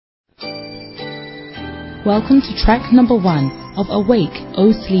Welcome to track number 1 of Awake,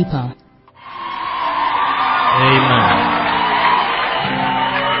 O Sleeper. Amen.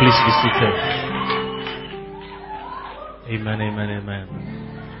 Please be seated. Amen, amen, amen.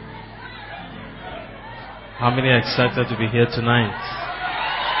 How many are excited to be here tonight?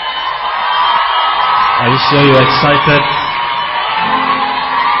 Are you sure you're excited?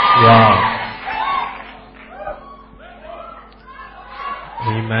 Wow.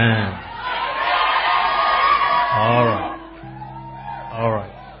 Amen. All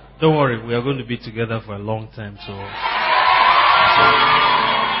right. Don't worry, we are going to be together for a long time, so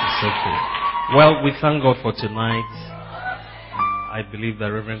it's okay. Well, we thank God for tonight. I believe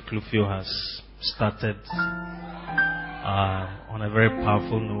that Reverend Clufio has started on a very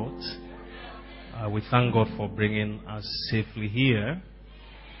powerful note. We thank God for bringing us safely here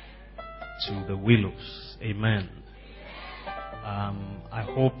to the Willows. Amen. I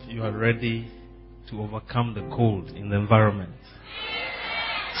hope you are ready to overcome the cold in the environment.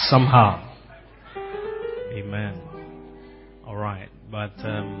 Somehow. Amen. All right. But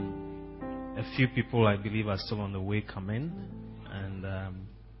a few people, I believe, are still on the way coming.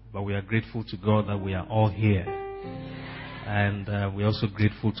 But we are grateful to God that we are all here. And we're also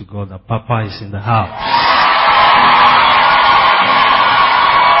grateful to God that Papa is in the house.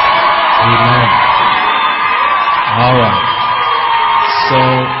 Amen. All right. So,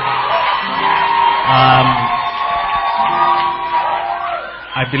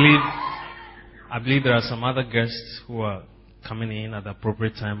 I believe there are some other guests who are coming in at the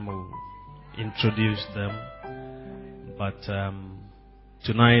appropriate time. We'll introduce them. But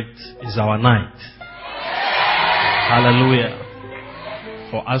tonight is our night. Hallelujah.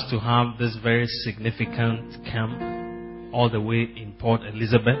 For us to have this very significant camp all the way in Port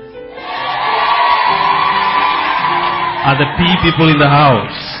Elizabeth. Are the people in the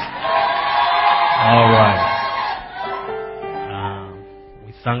house? All right.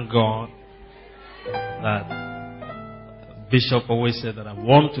 We thank God that Bishop always said that I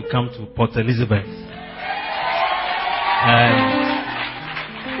want to come to Port Elizabeth. And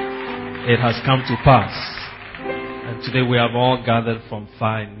it has come to pass. And today we have all gathered from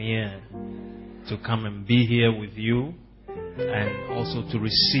far and near to come and be here with you and also to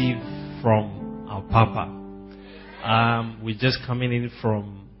receive from our Papa. We're just coming in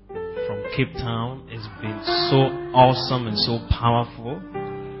from Cape Town. It's been so awesome and so powerful.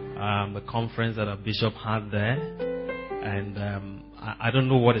 The conference that our bishop had there. And I don't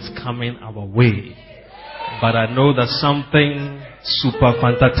know what is coming our way. But I know that something super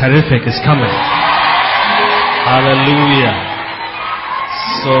terrific is coming. Hallelujah.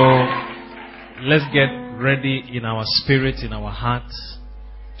 So let's get ready in our spirit, in our hearts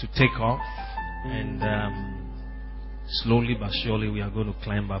to take off. And slowly but surely we are going to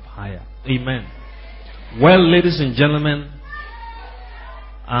climb up higher. Amen. Well, ladies and gentlemen,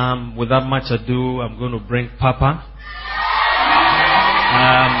 without much ado, I'm going to bring Papa.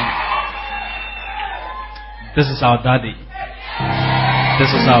 This is our daddy. This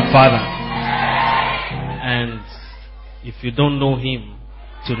is our father. And if you don't know him,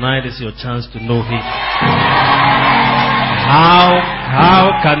 tonight is your chance to know him.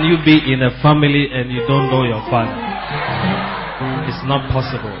 How can you be in a family and you don't know your father? It's not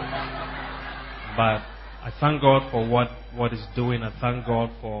possible. But I thank God for what he's doing. I thank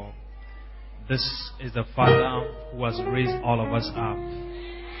God for this is the Father who has raised all of us up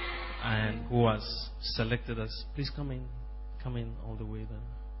and who has selected us. Please come in all the way there.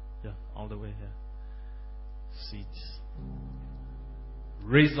 Yeah, all the way here. Seats.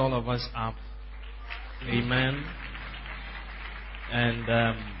 Raised all of us up. Amen. And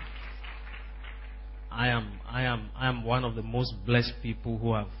I am one of the most blessed people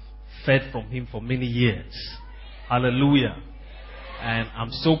who have fed from him for many years. Hallelujah. And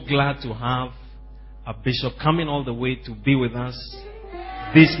I'm so glad to have a bishop coming all the way to be with us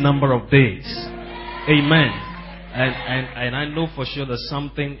this number of days. Amen. And I know for sure that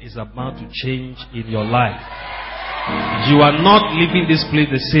something is about to change in your life. You are not leaving this place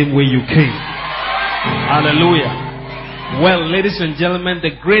the same way you came. Hallelujah. Well, ladies and gentlemen,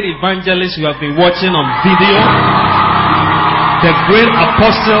 the great evangelist you have been watching on video, the great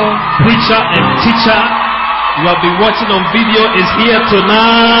apostle, preacher, and teacher you have been watching on video is here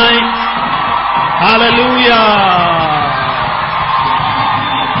tonight. Hallelujah.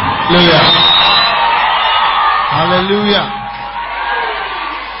 Hallelujah. Hallelujah.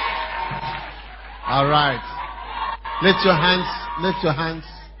 All right. Lift your hands. Lift your hands.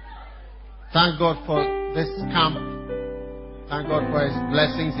 Thank God for this camp. Thank God for His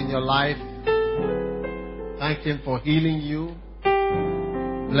blessings in your life. Thank Him for healing you,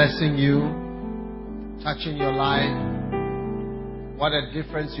 blessing you, touching your life. What a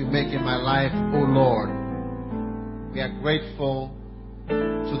difference you make in my life, oh Lord. We are grateful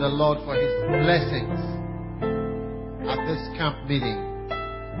to the Lord for His blessings at this camp meeting.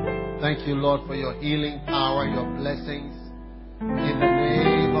 Thank you, Lord, for your healing power, your blessings. In the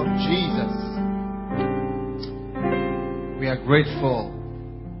name of Jesus, we are grateful.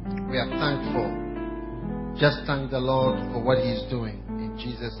 We are thankful. Just thank the Lord for what He is doing. In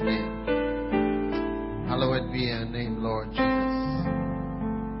Jesus' name. Hallowed be your name, Lord Jesus.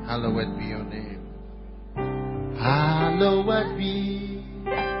 Hallowed be your name. Hallowed be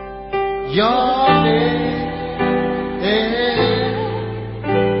your name.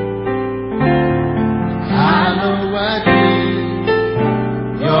 Hallowed be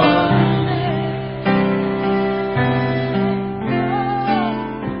your name.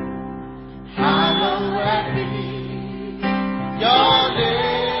 Hallowed be your name.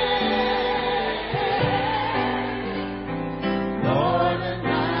 Lord and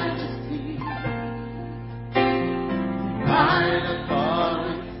Majesty, divine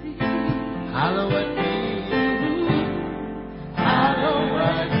authority. Hallowed be.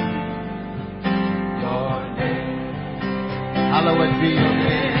 Hallowed be your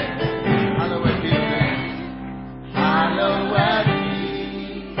name. Hallowed be your name. Hallowed be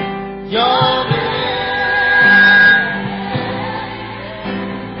your name.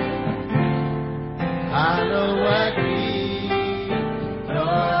 Hallowed be your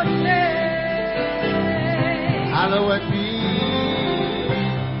name. Hallowed be.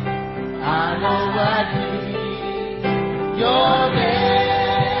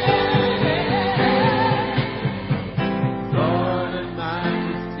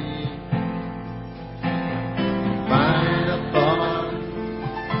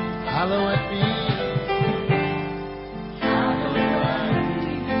 Hallowed be your name.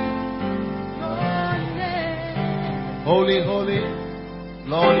 Holy, holy,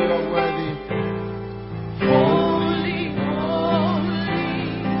 Lord, you are worthy. Holy, holy,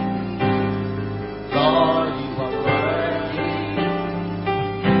 Lord, you are worthy.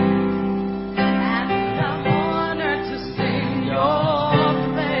 And I'm honored to sing your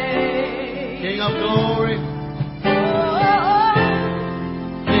praise. King of glory.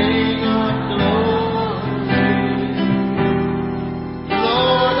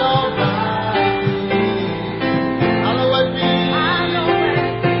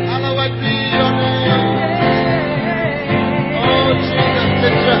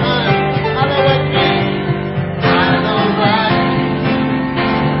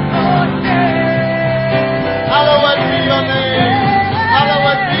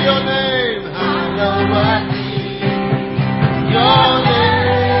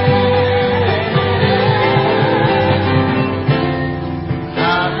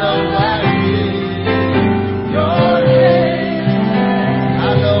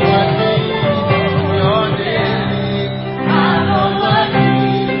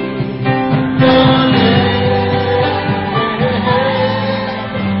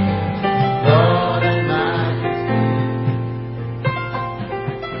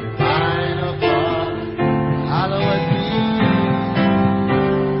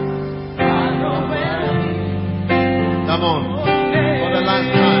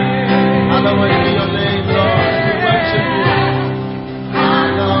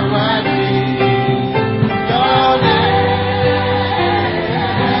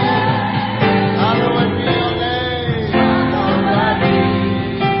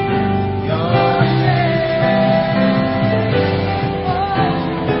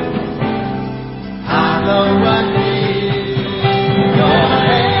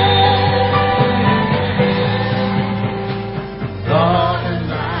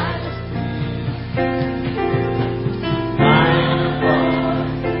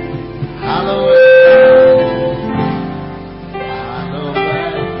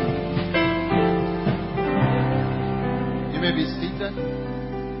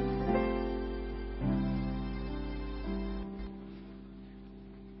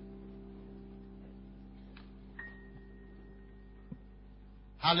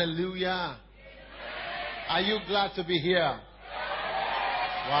 Hallelujah. Are you glad to be here?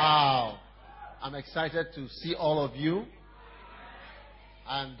 Wow. I'm excited to see all of you.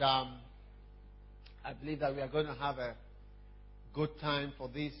 And I believe that we are going to have a good time for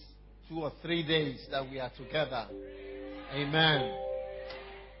these 2 or 3 days that we are together. Amen.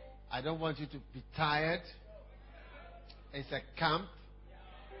 I don't want you to be tired. It's a camp.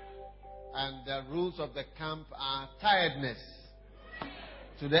 And the rules of the camp are tiredness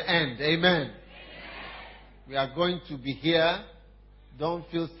to the end. Amen. We are going to be here. Don't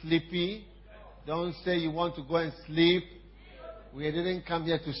feel sleepy. Don't say you want to go and sleep. We didn't come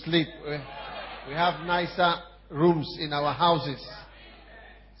here to sleep. We have nicer rooms in our houses.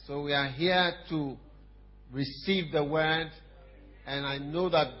 So we are here to receive the word. And I know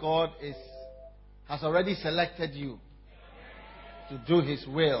that God has already selected you to do His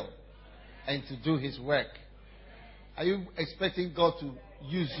will and to do His work. Are you expecting God to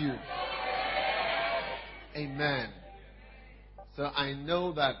use you? Amen. So I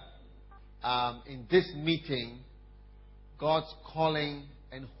know that in this meeting, God's calling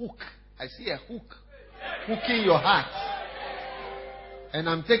and hook. I see a hook. Hooking your heart. And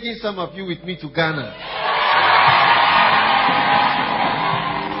I'm taking some of you with me to Ghana.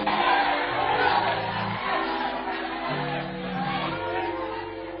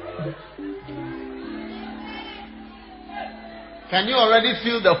 Can you already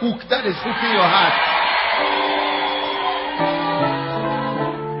feel the hook that is hooking your heart?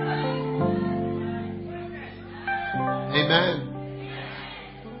 Amen.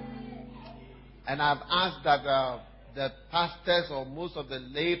 And I've asked that the pastors or most of the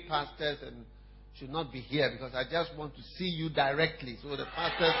lay pastors should not be here because I just want to see you directly. So the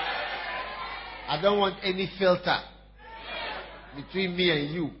pastors, I don't want any filter between me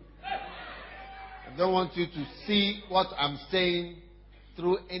and you. I don't want you to see what I'm saying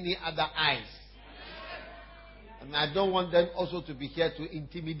through any other eyes. And I don't want them also to be here to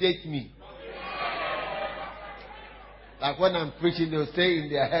intimidate me. Like when I'm preaching, they'll say in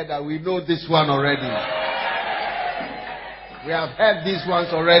their head that we know this one already. We have heard these ones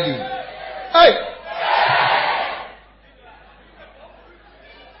already. Hey!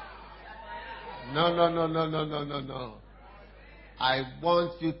 No. I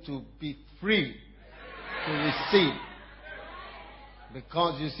want you to be free to receive.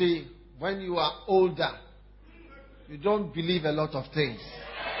 Because you see, when you are older, you don't believe a lot of things.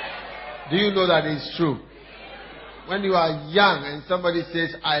 Do you know that it's true? When you are young and somebody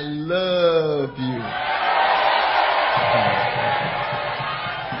says, I love you,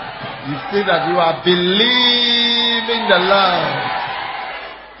 you see that you are believing the love.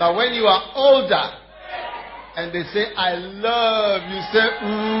 But when you are older and they say, I love you, say,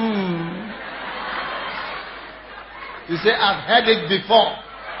 You say, I've heard it before.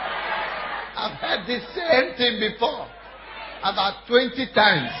 I've heard the same thing before. About 20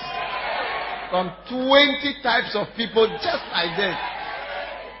 times. From 20 types of people just like this.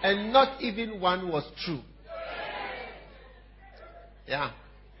 And not even one was true. Yeah.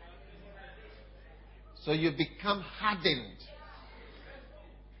 So you become hardened.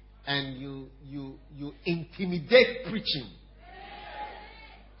 And you intimidate preaching.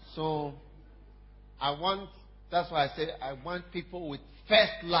 So that's why I say I want people with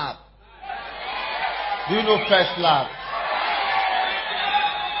first love. Do you know first love?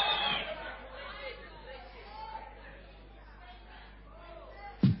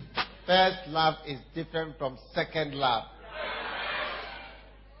 First love is different from second love.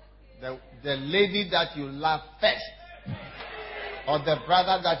 The lady that you love first, or the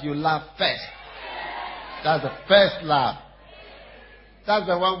brother that you love first, that's the first love. That's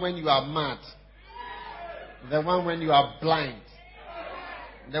the one when you are mad. The one when you are blind.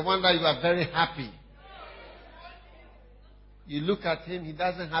 The one that you are very happy. You look at him, he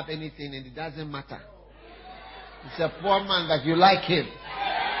doesn't have anything and it doesn't matter. He's a poor man that you like him.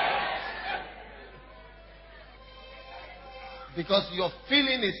 Because your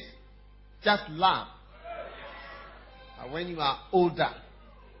feeling is just love. But when you are older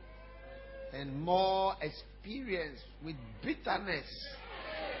and more experienced with bitterness,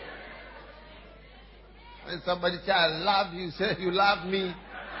 when somebody says, I love you, say, you love me,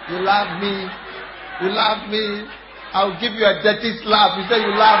 you love me, you love me, I'll give you a dirty slap. You say,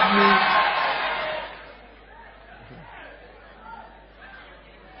 you love me.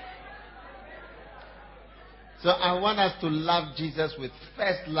 So I want us to love Jesus with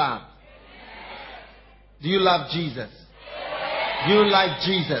first love. Do you love Jesus? Do you like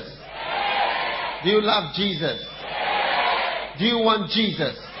Jesus? Do you love Jesus? Do you want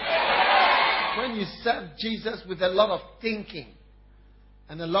Jesus? When you serve Jesus with a lot of thinking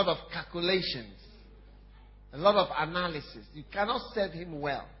and a lot of calculations, a lot of analysis, you cannot serve him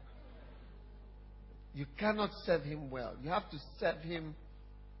well. You cannot serve him well. You have to serve him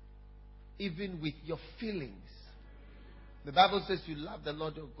even with your feelings. The Bible says you love the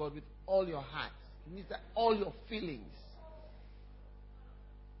Lord your God with all your heart. It means that all your feelings,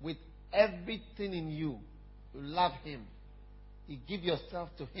 with everything in you, you love him. You give yourself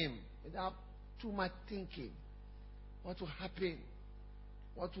to him without too much thinking. What will happen?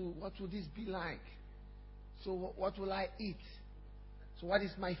 What will this be like? So what will I eat? So what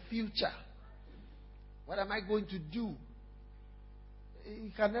is my future? What am I going to do?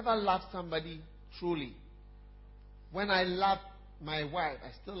 You can never love somebody truly. When I love my wife,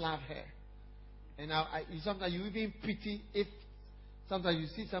 I still love her. And sometimes you even pity if sometimes you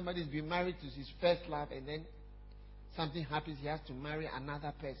see somebody's been married to his first love and then something happens, he has to marry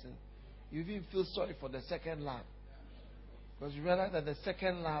another person. You even feel sorry for the second love. Because you realize that the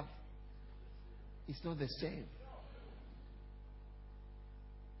second love is not the same.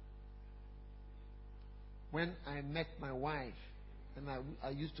 When I met my wife, and I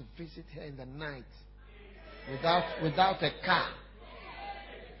used to visit her in the night without a car.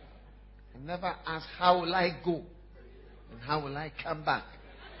 I never asked, how will I go? And how will I come back?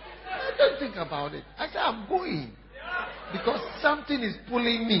 I don't think about it. I say, I'm going. Because something is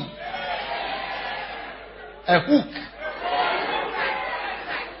pulling me. A hook.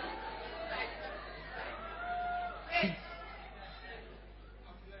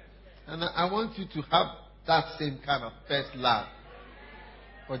 And I want you to have that same kind of first love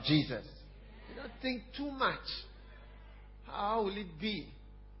for Jesus. You don't think too much. How will it be?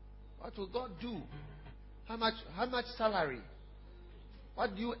 What will God do? How much salary?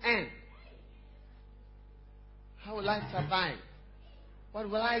 What do you earn? How will I survive? What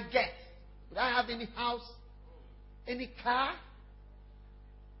will I get? Will I have any house? Any car?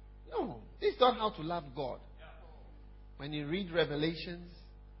 No. This is not how to love God. When you read Revelations,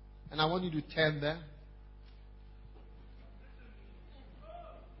 and I want you to turn there.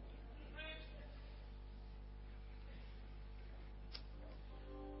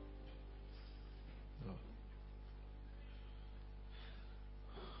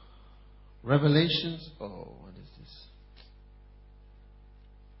 Revelations. Oh, what is this?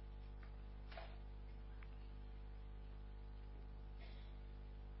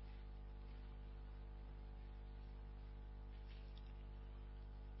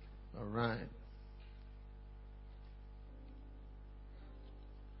 All right.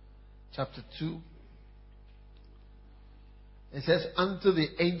 Chapter 2. It says, unto the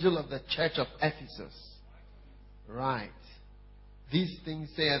angel of the church of Ephesus. Right. These things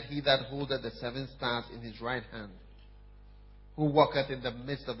saith he that holdeth the 7 stars in his right hand, who walketh in the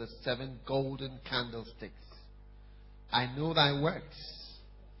midst of the 7 golden candlesticks. I know thy works.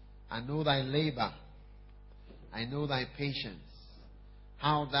 I know thy labor. I know thy patience.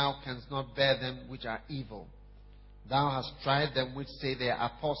 How thou canst not bear them which are evil. Thou hast tried them which say they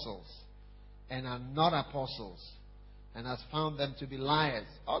are apostles, and are not apostles, and hast found them to be liars.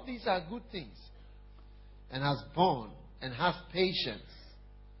 All these are good things. And hast borne, and hast patience.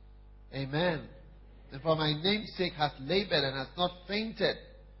 Amen. And for my name's sake hast labored and hast not fainted.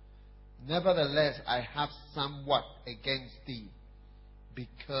 Nevertheless, I have somewhat against thee,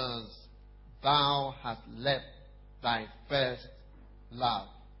 because thou hast left thy first love.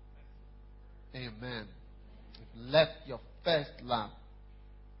 Amen. You've left your first love.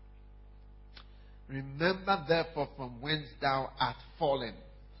 Remember therefore from whence thou art fallen,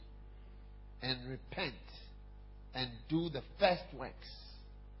 and repent, and do the first works,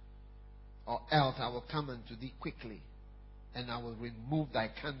 or else I will come unto thee quickly, and I will remove thy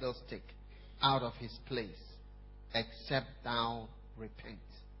candlestick out of his place, except thou repent.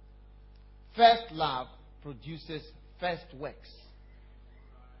 First love produces first works.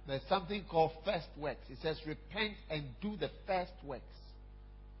 There's something called first works. It says, repent and do the first works.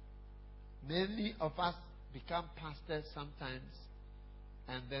 Many of us become pastors sometimes,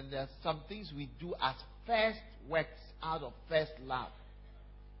 and then there are some things we do as first works out of first love.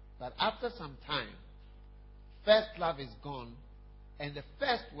 But after some time, first love is gone, and the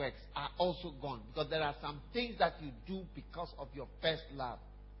first works are also gone, because there are some things that you do because of your first love.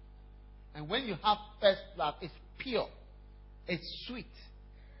 And when you have first love, it's pure, it's sweet,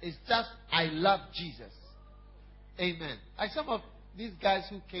 it's just, I love Jesus. Amen. Like some of these guys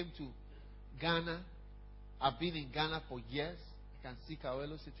who came to Ghana, I've been in Ghana for years. You can see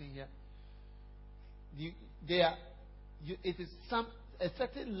Kawelo sitting here. It is a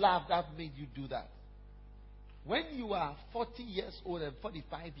certain love that made you do that. When you are 40 years old and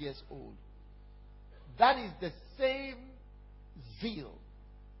 45 years old, that is the same zeal.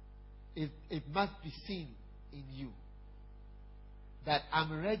 It must be seen in you. That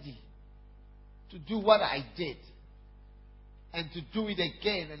I'm ready to do what I did, and to do it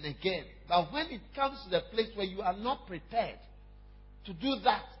again and again. But when it comes to the place where you are not prepared to do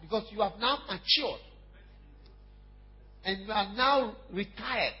that, because you have now matured and you are now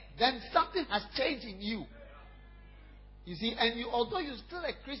retired, then something has changed in you. You see, and you, although you're still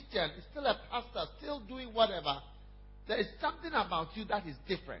a Christian, still a pastor, still doing whatever, there is something about you that is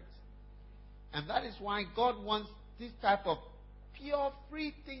different. And that is why God wants this type of pure,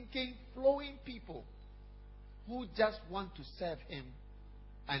 free thinking, flowing people who just want to serve Him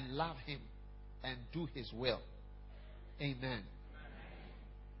and love Him and do His will. Amen.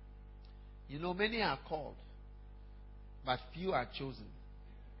 You know, many are called, but few are chosen.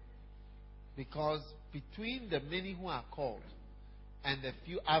 Because between the many who are called and the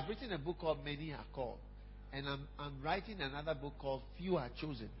few, I've written a book called Many Are Called. And I'm writing another book called Few Are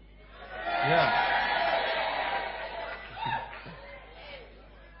Chosen. Yeah.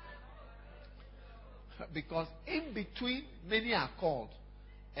 Because in between many are called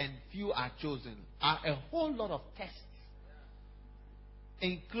and few are chosen are a whole lot of tests,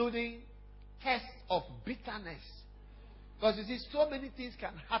 including tests of bitterness. Because you see, so many things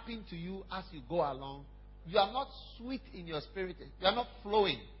can happen to you as you go along. You are not sweet in your spirit. You are not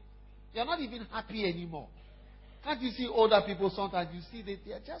flowing. You are not even happy anymore. Can't you see older people sometimes? You see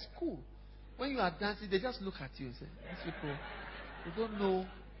they are just cool. When you are dancing, they just look at you and say, these people,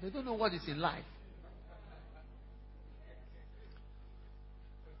 they don't know what is in life.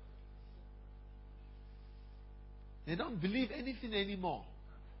 They don't believe anything anymore.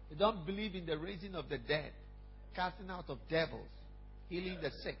 They don't believe in the raising of the dead, casting out of devils, healing the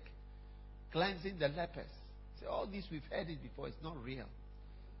sick, cleansing the lepers. Say, all this we've heard it before. It's not real.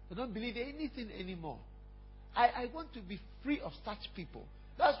 They don't believe anything anymore. I want to be free of such people.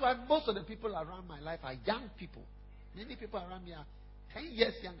 That's why most of the people around my life are young people. Many people around me are 10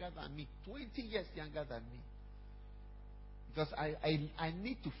 years younger than me, 20 years younger than me. Because I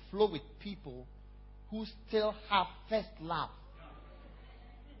need to flow with people who still have first love.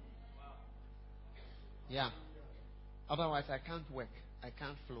 Yeah. Otherwise, I can't work. I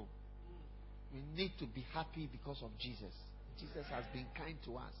can't flow. We need to be happy because of Jesus. Jesus has been kind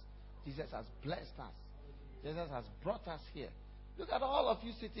to us. Jesus has blessed us. Jesus has brought us here. Look at all of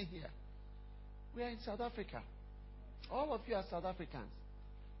you sitting here. We are in South Africa. All of you are South Africans.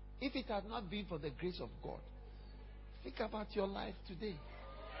 If it had not been for the grace of God, think about your life today.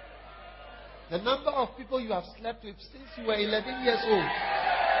 The number of people you have slept with since you were 11 years old.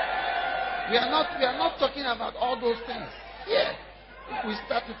 We are not talking about all those things. Here, if we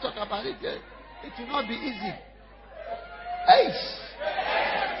start to talk about it, it will not be easy. Hey!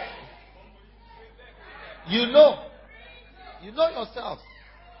 You know yourself.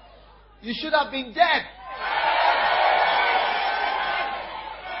 You should have been dead.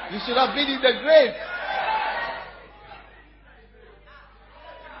 You should have been in the grave.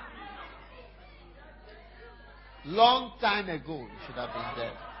 Long time ago, you should have been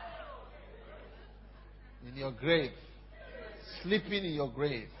dead. In your grave. Sleeping in your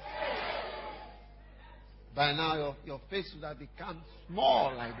grave. By now, your face would have become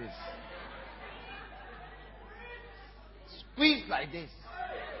small like this. Squeezed like this.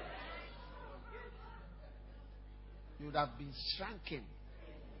 You would have been shrunken.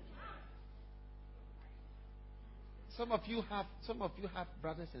 Some of you have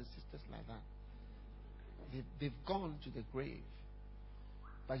brothers and sisters like that. They've gone to the grave.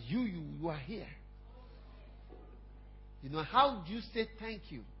 But you are here. You know, how do you say thank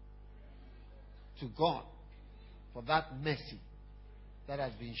you to God for that mercy that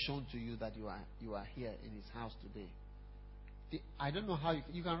has been shown to you, that you are here in His house today? I don't know how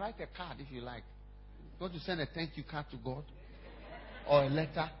you can write a card if you like. You want to send a thank you card to God? Or a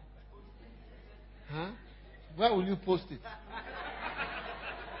letter? Huh? Where will you post it?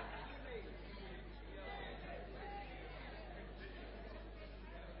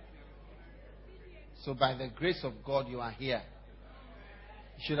 So by the grace of God, you are here.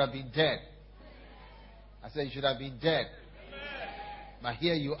 You should have been dead. I said you should have been dead. But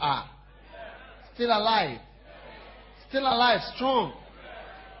here you are. Still alive. Still alive, strong.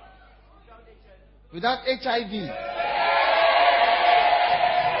 Without HIV.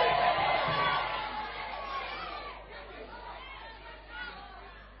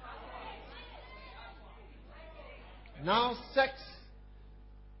 Now sex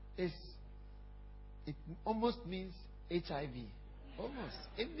it almost means HIV. Almost.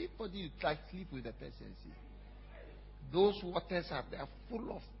 Anybody you try to sleep with a person, see, those waters they are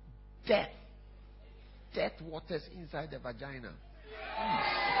full of death. Death waters inside the vagina.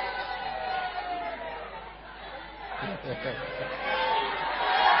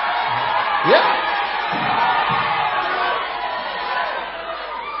 Yeah.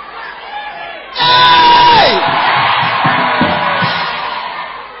 Hey!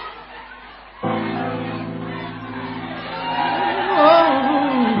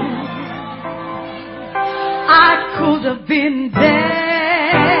 I could have been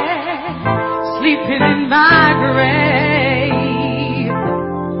there, sleeping in my grave,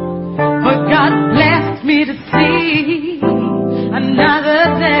 but God blessed me to see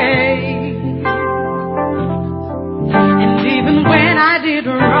another day.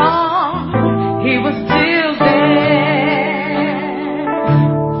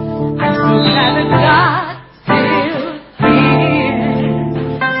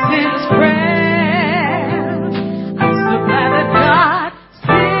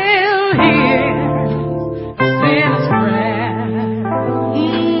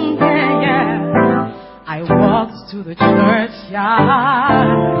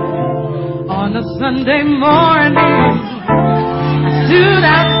 On a Sunday morning, I stood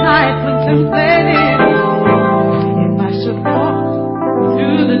outside contemplating if I should walk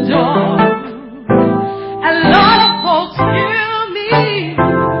through the door. A lot of folks knew me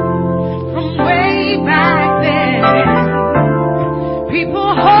from way back then. People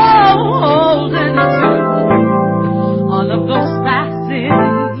holding to all of those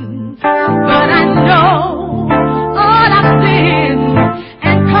facets, but I know all I've sinned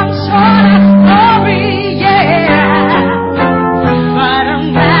and come short of glory, yeah. But I'm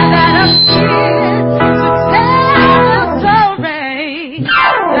glad that I'm here to tell the story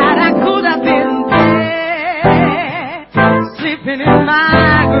that I could have been dead, sleeping in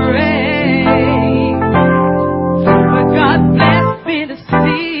my grave. But God blessed me to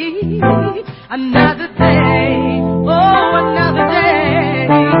see another day, oh, another day.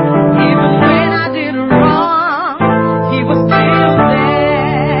 Even when I did wrong, He was still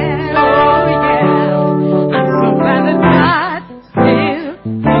there, oh yeah. I'm so glad that God still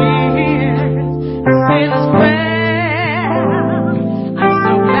hears the sinner's prayer. I'm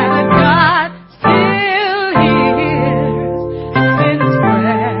so glad that God still hears the sinner's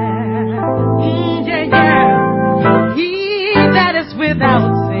prayer. Yeah, yeah. He that is without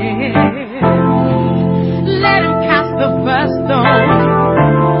sin, let him cast the first stone.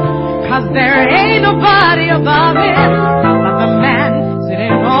 'Cause there ain't nobody above him but the man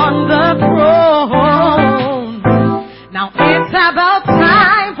sitting on the throne. Now it's about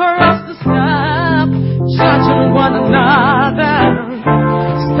time for us to stop judging one another.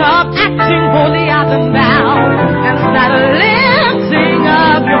 Stop acting holier than thou and start lifting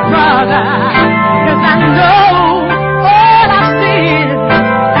up your brother. 'Cause I know all I've seen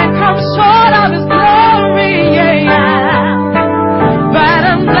and come short of His glory, yeah. But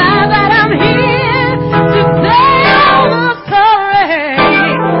I'm glad that I'm here to tell the story.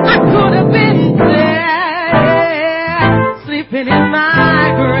 I could have been dead, sleeping in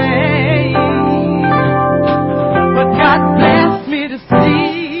my grave. But God blessed me to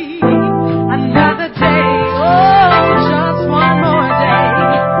see another day, oh, just one more day.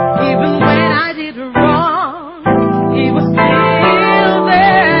 Even when I did wrong, He was still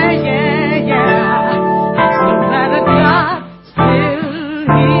there, yeah, yeah. I'm so glad that God still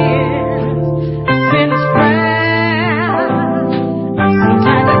hears the sinner's prayer. I'm so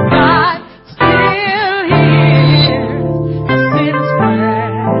glad that God still hears the sinner's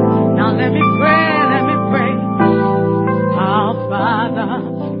prayer. Now let me pray, let me pray. Our Father,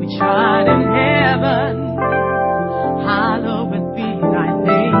 which art in heaven, hallowed be thy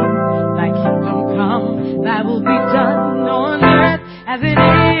name. Thy kingdom come, thy will be done on earth as it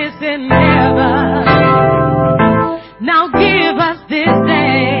is in heaven. Now give us this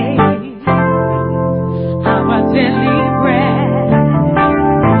day our daily bread,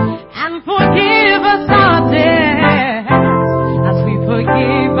 and forgive us our debts as we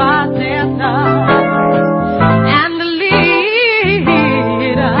forgive our debtors. And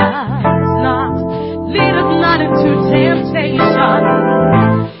lead us not into temptation,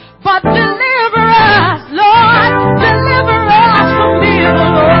 but deliver us, Lord, deliver us from evil,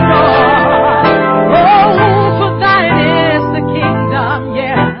 Lord God. Oh, for thine is the kingdom,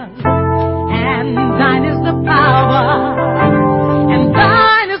 yeah, and thine is the power, and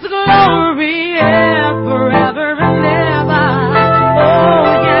thine is the glory, yeah, forever and ever. Oh,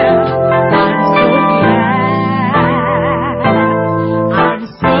 yeah, I'm so glad, I'm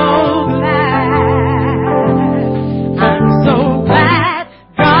so glad, I'm so glad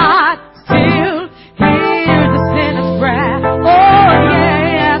God still hears the sinner's prayer. Oh,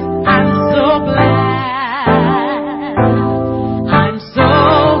 yes, I'm so glad, I'm so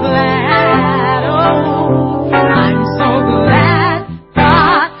glad, oh, I'm so glad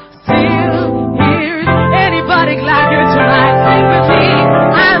God still hears. Anybody glad here tonight? Sing with me.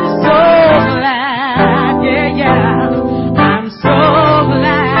 I'm so glad, yeah, yeah. I'm so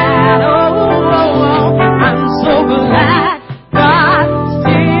glad, oh, oh, oh. I'm so glad God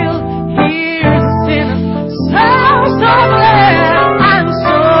still hears the sinner. So, so glad. I'm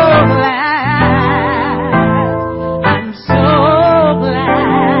so glad. I'm so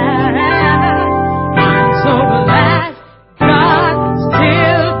glad. I'm so glad God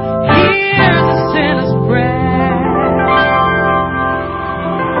still hears the sinner's prayer.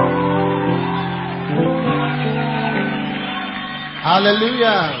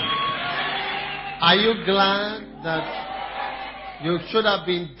 Hallelujah. Are you glad that you should have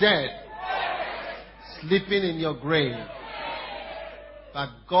been dead, sleeping in your grave? But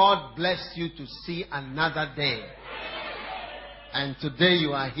God blessed you to see another day. And today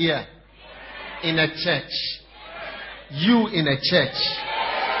you are here in a church. you in a church.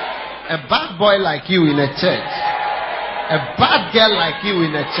 A bad boy like you in a church. A bad girl like you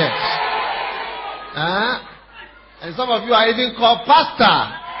in a church. And some of you are even called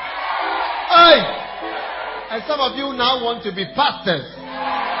pastor. Hey! And some of you now want to be pastors.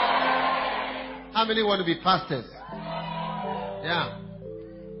 How many want to be pastors? Yeah.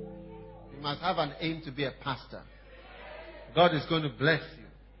 You must have an aim to be a pastor. God is going to bless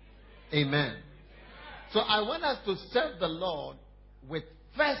you. Amen. So I want us to serve the Lord with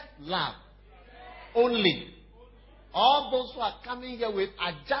first love only. All those who are coming here with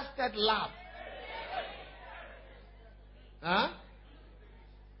adjusted love.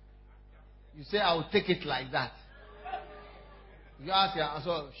 You say, I will take it like that. You ask her,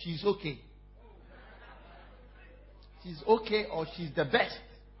 so she's okay. She's okay or she's the best.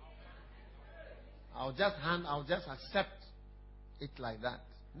 I'll just accept it like that.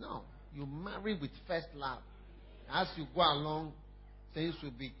 No. You marry with first love. As you go along, things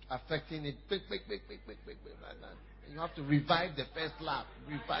will be affecting it. Like that. You have to revive the first love.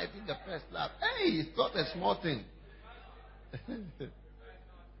 Reviving the first love. Hey, it's not a small thing.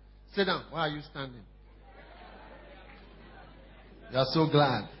 Sit down. Why are you standing? You are so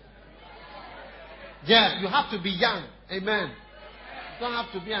glad. Yeah, you have to be young. Amen. You don't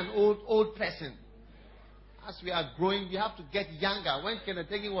have to be an old person. As we are growing, we have to get younger. When Kenneth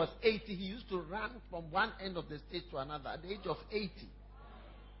Hagin was 80, he used to run from one end of the stage to another at the age of 80.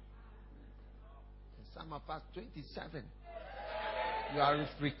 And some of us, 27. You are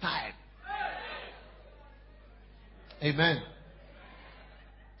retired. Amen.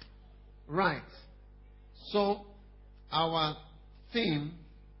 Right. So, our theme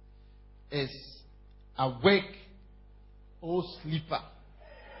is Awake, O Sleeper.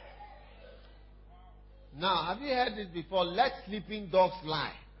 Now, have you heard it before? Let sleeping dogs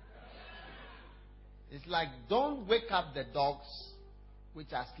lie. It's like, don't wake up the dogs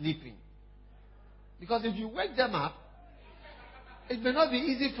which are sleeping. Because if you wake them up, it may not be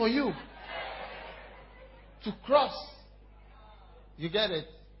easy for you to cross. You get it?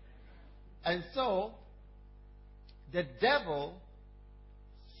 And so, the devil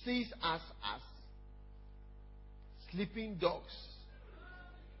sees us as sleeping dogs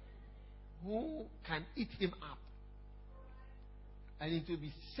who can eat him up. And it will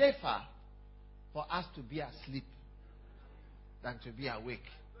be safer for us to be asleep than to be awake.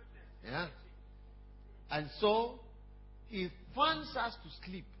 Yeah? And so, he wants us to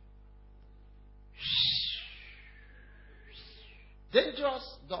sleep.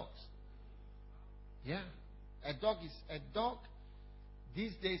 Dangerous dogs. Yeah. A dog.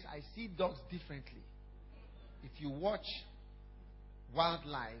 These days, I see dogs differently. If you watch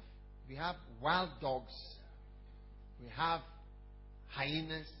wildlife, we have wild dogs. We have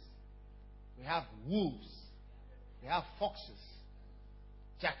hyenas. We have wolves. We have foxes.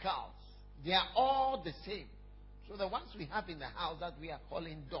 Jackals. They are all the same. So the ones we have in the house that we are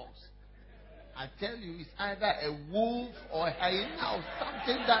calling dogs, I tell you, it's either a wolf or a hyena or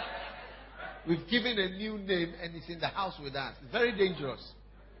something that we've given a new name and it's in the house with us. It's very dangerous.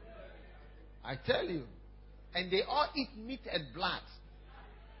 I tell you. And they all eat meat and blood.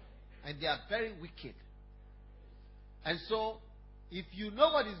 And they are very wicked. And so, if you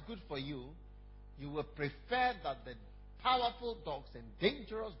know what is good for you, you will prefer that the powerful dogs and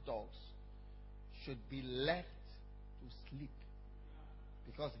dangerous dogs should be left to sleep.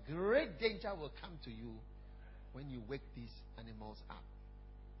 Because great danger will come to you when you wake these animals up.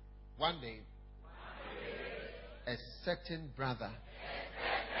 One day, a certain brother,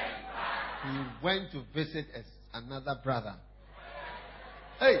 he went to visit another brother.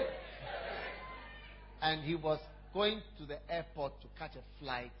 Hey! And he was going to the airport to catch a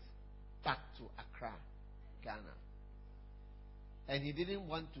flight back to Accra, Ghana. And he didn't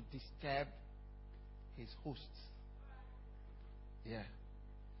want to disturb his hosts. Yeah.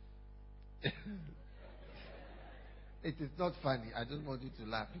 It is not funny. I don't want you to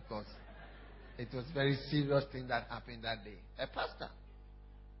laugh because it was a very serious thing that happened that day. A pastor.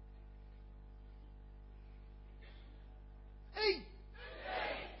 Hey!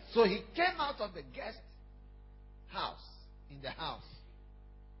 So he came out of the guest house, in the house.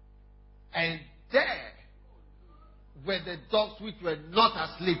 And there were the dogs which were not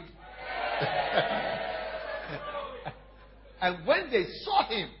asleep. And when they saw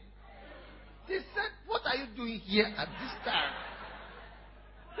him, they said, "What are you doing here at this time?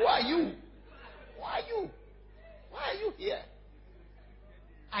 Who are you? Why are you? Why are you here?"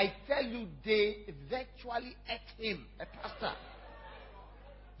 I tell you, they virtually ate him, a pastor.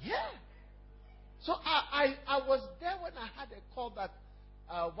 Yeah. So I was there when I had a call that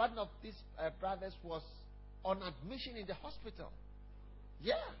one of these brothers was on admission in the hospital.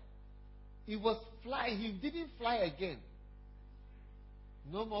 Yeah. He was flying. He didn't fly again.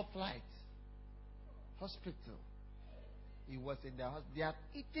 No more flights. Hospital. He was in the hospital. They have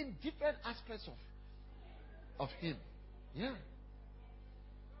eaten different aspects of him. Yeah.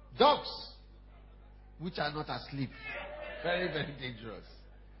 Dogs, which are not asleep. Very, very dangerous.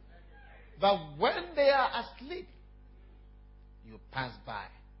 But when they are asleep, you pass by.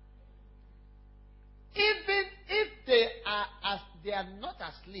 Even if they are not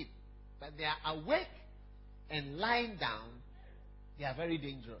asleep, but they are awake and lying down, they are very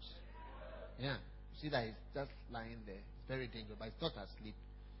dangerous. Yeah. You see that he's just lying there. It's very dangerous, but it's not asleep.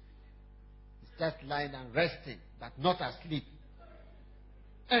 It's just lying and resting, but not asleep.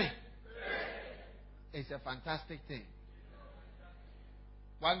 Hey. It's a fantastic thing.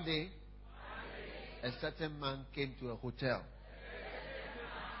 One day, a certain man came to a hotel.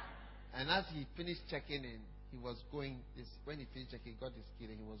 And as he finished checking in, he was going this. When he finished checking, he got his key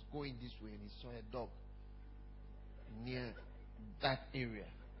and he was going this way and he saw a dog near that area.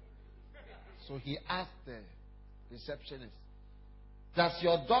 So he asked the receptionist, "Does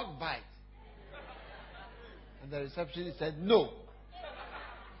your dog bite?" And the receptionist said, "No." Okay.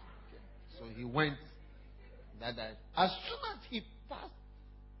 So he went that day. As soon as he passed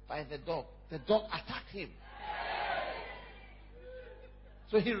by the dog attacked him.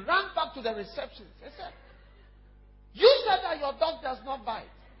 So he ran back to the receptionist. He said, "You said that your dog does not bite."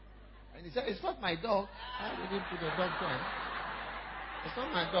 And he said, "It's not my dog. I didn't put the dog there. It's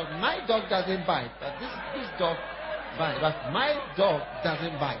not my dog. My dog doesn't bite. But this dog bites. But my dog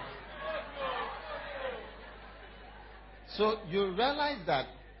doesn't bite." So you realize that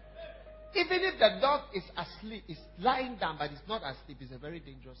even if the dog is asleep, is lying down, but it's not asleep, it's a very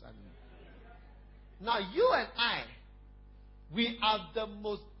dangerous animal. Now you and I, we are the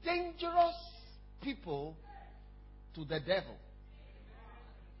most dangerous people to the devil.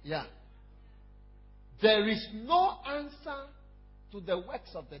 Yeah. There is no answer to the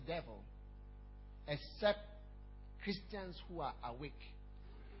works of the devil except Christians who are awake.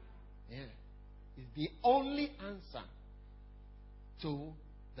 Yeah. It's the only answer to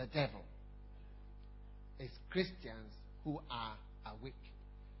the devil. It's Christians who are awake.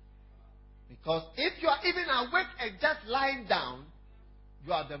 Because if you are even awake and just lying down,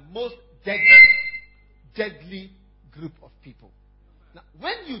 you are the most deadly group of people. Now,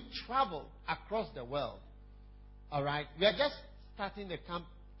 when you travel across the world, all right, we are just starting the camp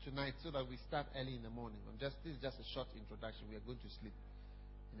tonight so that we start early in the morning. This is just a short introduction. We are going to sleep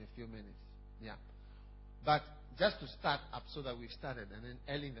in a few minutes. Yeah. But just to start up so that we've started, and then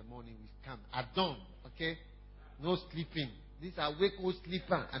early in the morning we come. At dawn, okay? No sleeping. These are awake old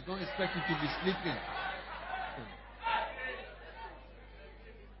sleeper. I don't expect you to be sleeping.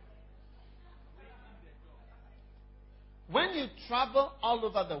 When you travel all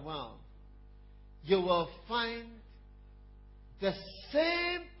over the world, you will find the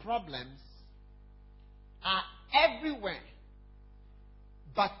same problems are everywhere,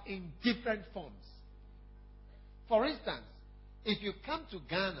 but in different forms. For instance, if you come to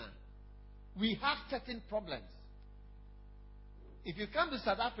Ghana, we have certain problems. If you come to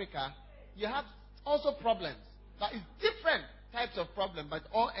South Africa, you have also problems. But it's different types of problems, but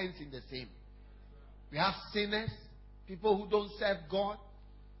all ends in the same. We have sinners, people who don't serve God.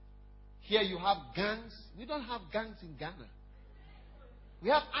 Here you have gangs. We don't have gangs in Ghana. We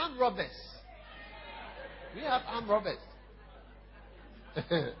have armed robbers. We have armed robbers.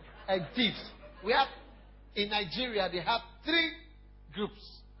 And thieves. We have, in Nigeria, they have 3 groups.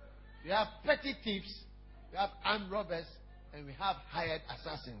 We have petty thieves, we have armed robbers, and we have hired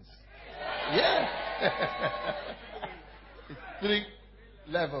assassins. Yeah. It's 3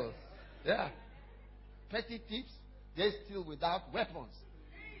 levels. Yeah. Petty thieves, they steal without weapons.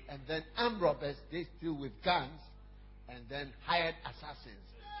 And then armed robbers, they steal with guns. And then hired assassins,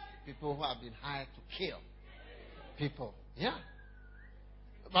 people who have been hired to kill people. Yeah.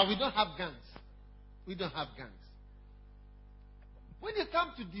 But we don't have guns. We don't have guns. When you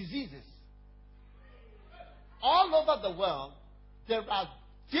come to diseases, all over the world, there are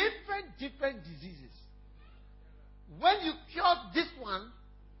different diseases. When you cure this one,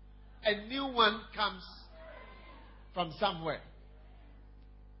 a new one comes from somewhere.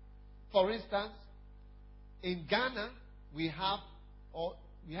 For instance, in Ghana, we have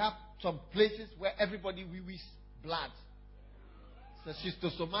some places where everybody weewees blood. It's a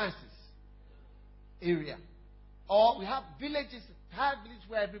schistosomiasis area. Or we have villages, entire villages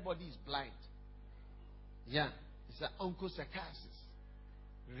where everybody is blind. Yeah. It's an onchocerciasis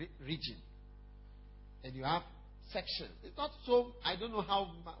region. And you have sections. It's not so, I don't know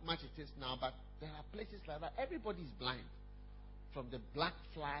how much it is now, but there are places like that. Everybody is blind. From the black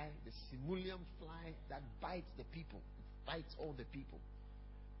fly, the simulium fly that bites the people. It bites all the people.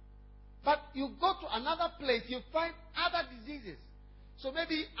 But you go to another place, you find other diseases. So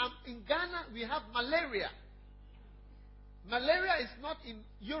maybe in Ghana, we have malaria. Malaria is not in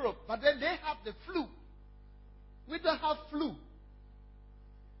Europe, but then they have the flu. We don't have flu.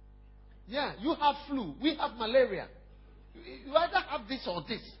 Yeah, you have flu. We have malaria. You either have this or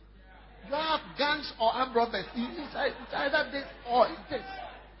this. You have gangs or armed robbers. It's either this or this.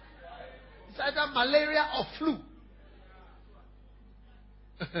 It's either malaria or flu.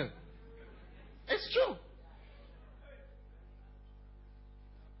 It's true.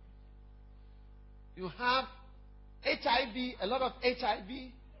 You have HIV, a lot of HIV,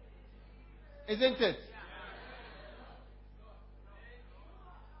 isn't it?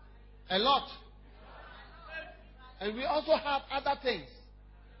 A lot. And we also have other things.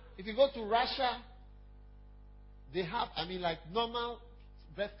 If you go to Russia, they have, like normal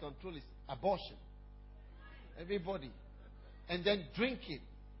birth control is abortion. Everybody. And then drinking.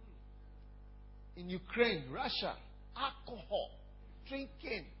 In Ukraine, Russia, alcohol,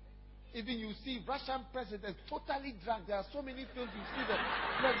 drinking. Even you see Russian president totally drunk. There are so many films you see the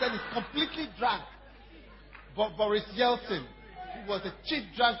president is completely drunk. But Boris Yeltsin, he was a chief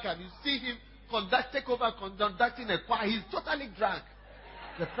drunkard. You see him conducting a choir. He's totally drunk.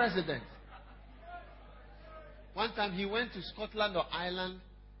 The president. One time he went to Scotland or Ireland.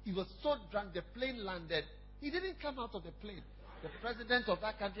 He was so drunk, the plane landed. He didn't come out of the plane. The president of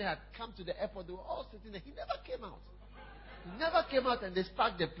that country had come to the airport. They were all sitting there. He never came out. He never came out, and they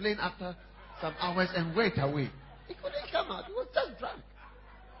parked the plane after some hours and went away. He couldn't come out. He was just drunk.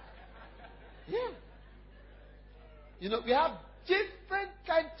 Yeah. We have different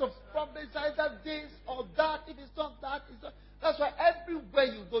kinds of problems, either this or that. If it's not that, it's not. That's why everywhere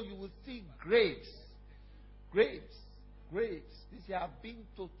you go, you will see graves. Graves. Graves. This year I've been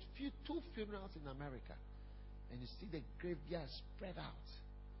to 2 funerals in America. And you see the graveyard spread out.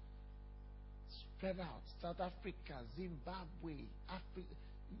 Spread out. South Africa, Zimbabwe, Africa.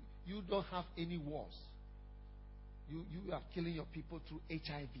 You don't have any wars. You are killing your people through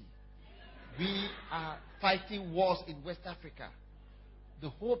HIV. We are fighting wars in West Africa. The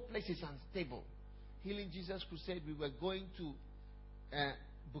whole place is unstable. Healing Jesus Crusade, we were going to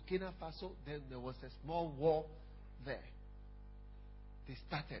Burkina Faso. Then there was a small war there. They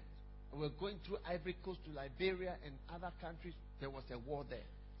started. We were going through Ivory Coast to Liberia and other countries. There was a war there.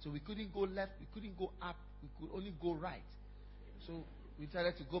 So we couldn't go left. We couldn't go up. We could only go right. So we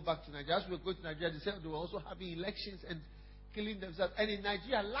decided to go back to Nigeria. As we were going to Nigeria, they said they were also having elections and killing themselves. And in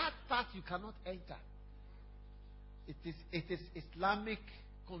Nigeria, large parts you cannot enter. It is Islamic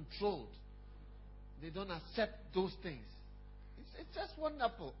controlled. They don't accept those things. It's just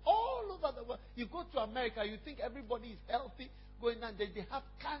wonderful. All over the world. You go to America, you think everybody is healthy. Going on, they have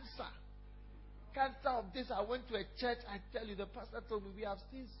cancer. Cancer of this. I went to a church. I tell you, the pastor told me, we have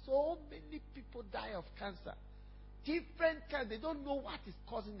seen so many people die of cancer. Different kinds. They don't know what is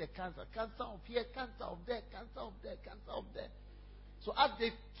causing the cancer. Cancer of here, cancer of there, cancer of there, cancer of there. So as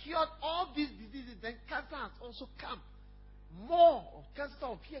they've cured all these diseases, then cancer has also come. More of cancer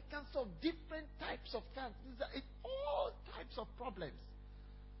of here, cancer of different types of cancer. It's all types of problems.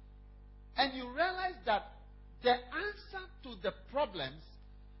 And you realize that the answer to the problems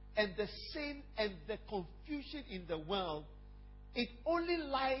and the sin and the confusion in the world, it only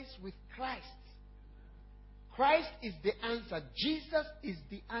lies with Christ. Christ is the answer. Jesus is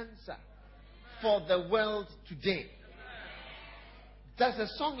the answer for the world today. There's a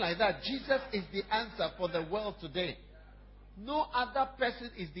song like that. Jesus is the answer for the world today. No other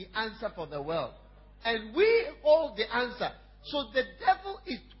person is the answer for the world. And we hold the answer. So the devil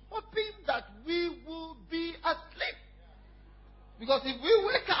is hoping that we will be asleep. Because if we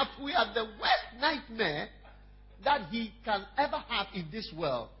wake up, we have the worst nightmare that he can ever have in this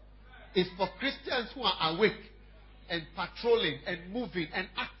world is for Christians who are awake and patrolling and moving and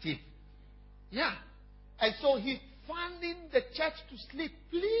active. Yeah. And so he's fanning the church to sleep.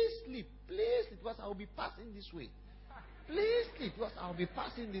 Please sleep. Please sleep, because I will be passing this way. Please sleep, because I will be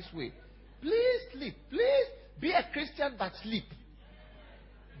passing this way. Please sleep. Please be a Christian but sleep.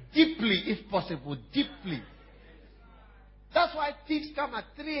 Deeply, if possible. Deeply. That's why thieves come at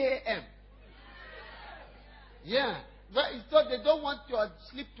 3 a.m. Yeah. But it's not, they don't want your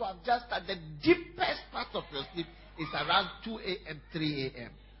sleep to have just at the deepest part of your sleep is around 2 a.m., 3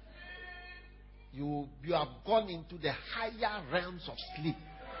 a.m. You have gone into the higher realms of sleep.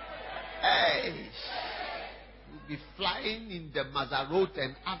 Hey! You'll be flying in the Mazarot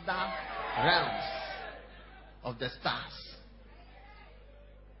and other realms. of the stars.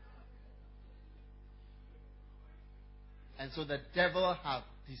 And so the devil have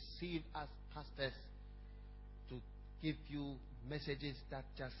deceived us pastors to give you messages that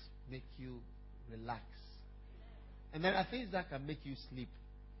just make you relax. And there are things that can make you sleep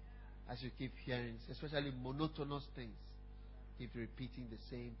as you keep hearing, especially monotonous things. Keep repeating the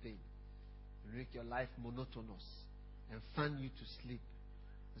same thing. Make your life monotonous and fan you to sleep.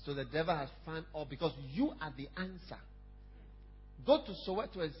 And so the devil has found all because you are the answer. Go to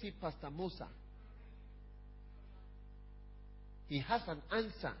Soweto and see Pastor Mosa. He has an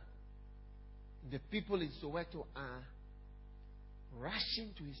answer. The people in Soweto are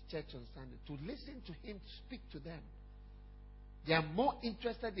rushing to his church on Sunday to listen to him speak to them. They are more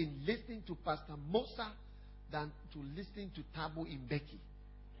interested in listening to Pastor Mosa than to listening to Thabo Mbeki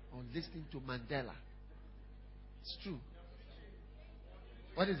or listening to Mandela. It's true.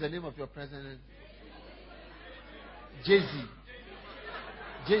 What is the name of your president? Jay-Z.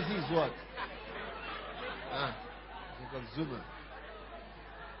 Jay-Z is what? Jacob Zuma.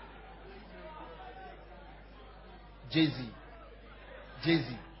 Jay-Z.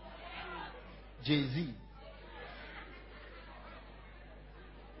 Jay-Z. Jay-Z.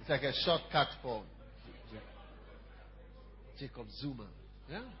 It's like a shortcut for Jacob Zuma.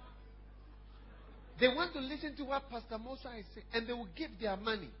 Yeah? They want to listen to what Pastor Mosa is saying, and they will give their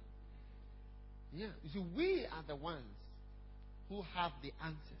money. Yeah. You see, we are the ones who have the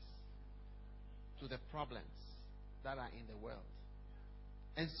answers to the problems that are in the world.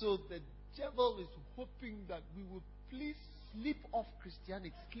 And so the devil is hoping that we will please sleep off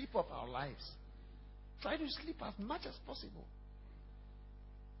Christianity, sleep off our lives. Try to sleep as much as possible.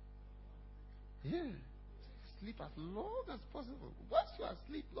 Yeah. Sleep as long as possible. Once you are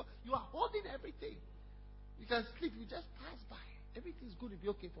asleep, you are holding everything. You can sleep, you just pass by. Everything's going to be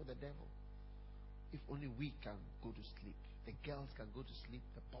okay for the devil. If only we can go to sleep. The girls can go to sleep.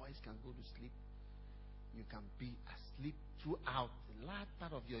 The boys can go to sleep. You can be asleep throughout the last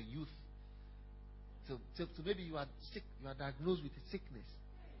part of your youth. So maybe you are sick. You are diagnosed with a sickness.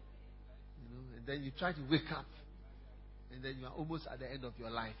 And then you try to wake up. And then you are almost at the end of your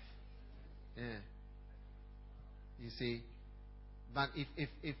life. Yeah. You see. But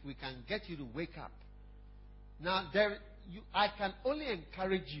if we can get you to wake up. Now, I can only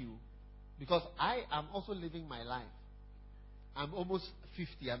encourage you because I am also living my life. I'm almost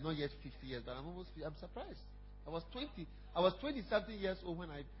 50. I'm not yet 50 years, but I'm surprised. I was 20-something years old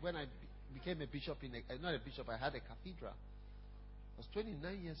when I became a bishop not a bishop, I had a cathedral. I was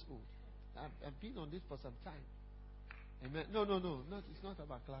 29 years old. I've been on this for some time. Amen. No. It's not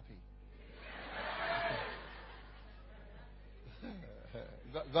about clapping.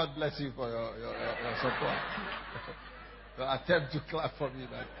 God bless you for your support. Your attempt to clap for me,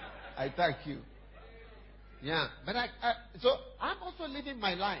 but I thank you. Yeah, but so I'm also living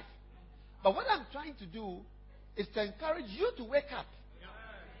my life. But what I'm trying to do is to encourage you to wake up.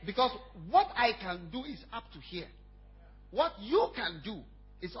 Because what I can do is up to here. What you can do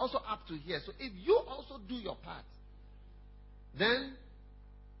is also up to here. So if you also do your part, then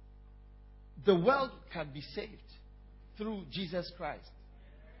the world can be saved through Jesus Christ.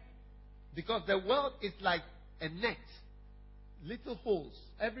 Because the world is like a net. Little holes.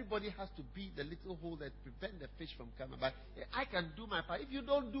 Everybody has to be the little hole that prevent the fish from coming. But I can do my part. If you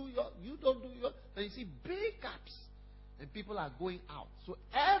don't do your, then you see big gaps. And people are going out. So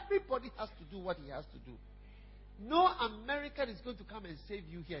everybody has to do what he has to do. No American is going to come and save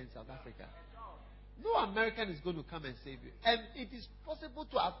you here in South Africa. No American is going to come and save you. And it is possible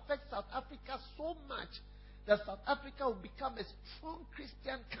to affect South Africa so much that South Africa will become a strong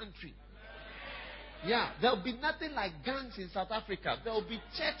Christian country. Yeah, there will be nothing like gangs in South Africa. There will be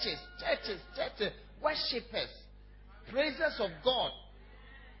churches, worshippers, praisers of God.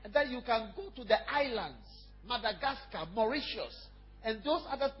 And then you can go to the islands, Madagascar, Mauritius, and those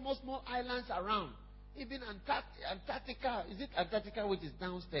other small islands around. Even Antarctica. Is it Antarctica which is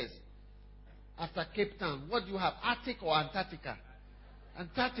downstairs? After Cape Town. What do you have? Arctic or Antarctica?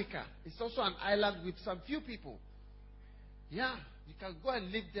 Antarctica. It's also an island with some few people. Yeah, you can go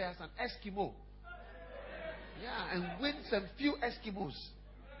and live there as an Eskimo. Yeah, and win some few Eskimos.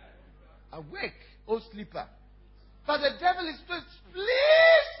 Awake, old sleeper. But the devil is saying,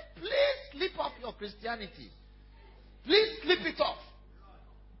 please sleep off your Christianity. Please sleep it off.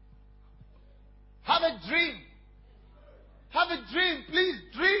 Have a dream. Have a dream. Please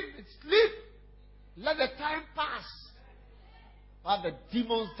dream and sleep. Let the time pass. While the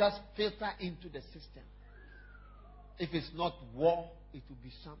demons just filter into the system. If it's not war, it will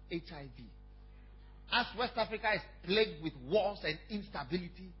be some HIV. As West Africa is plagued with wars and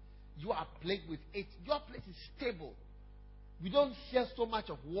instability, You are plagued with it. Your place is stable. We don't hear so much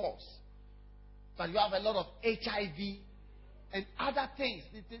of wars. But you have a lot of HIV and other things.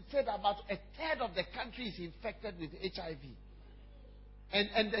 They said about a third of the country is infected with HIV.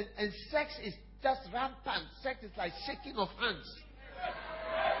 And sex is just rampant. Sex is like shaking of hands.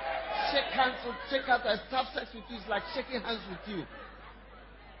 Shake hands, shake hands, and have sex with you is like shaking hands with you.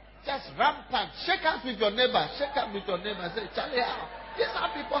 Just rampant. Shake hands with your neighbor. Shake hands with your neighbor. Say, Charlie, this is how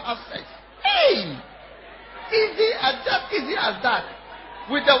people have sex. Hey! Easy as that.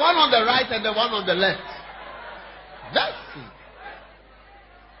 With the one on the right and the one on the left. That's it.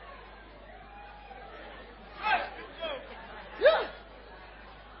 Yeah.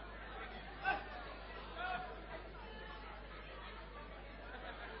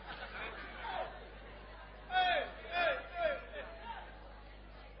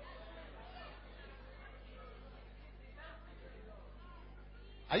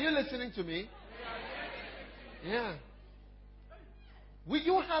 Are you listening to me? Yeah. Will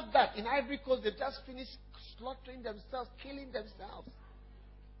you have that in Ivory Coast? They've just finished slaughtering themselves, killing themselves.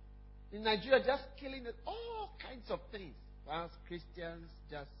 In Nigeria, just killing all kinds of things. Whilst Christians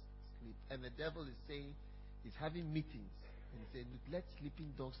just sleep. And the devil is saying, he's having meetings. And he's saying, let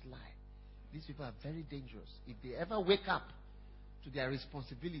sleeping dogs lie. These people are very dangerous. If they ever wake up to their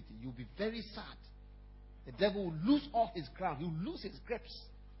responsibility, you'll be very sad. The devil will lose all his ground. He will lose his grips.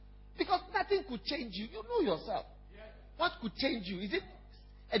 Because nothing could change you. You know yourself. What could change you? Is it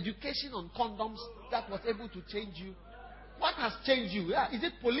education on condoms that was able to change you? What has changed you? Yeah. Is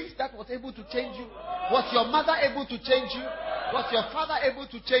it police that was able to change you? Was your mother able to change you? Was your father able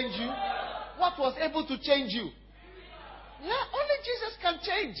to change you? What was able to change you? Yeah, only Jesus can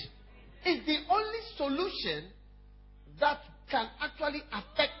change. It's the only solution that can actually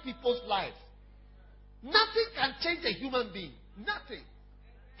affect people's lives. Nothing can change a human being. Nothing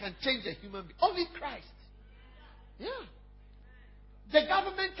can change a human being. Only Christ. Yeah. The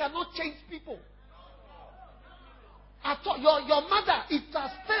government cannot change people. At all. Your mother, it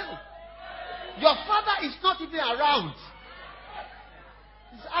has failed. Your father is not even around.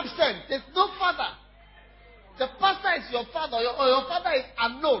 He's absent. There's no father. The pastor is your father, or your father is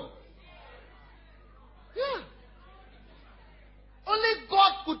unknown. Yeah. Only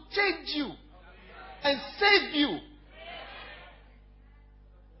God could change you and save you.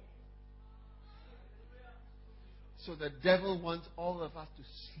 So the devil wants all of us to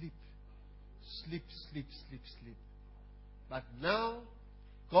sleep. Sleep, sleep, sleep, sleep. But now,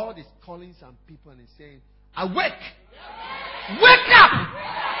 God is calling some people and He's saying, awake! Wake up!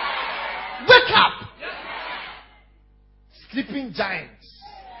 Wake up! Sleeping giants.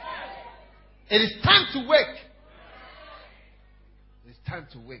 It is time to wake. It is time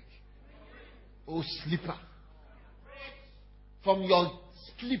to wake. Oh, sleeper. From your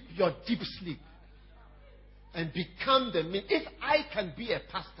sleep, your deep sleep. And become the man. If I can be a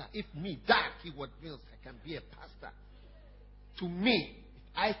pastor, if me, Dark Keyword Mills, I can be a pastor. To me,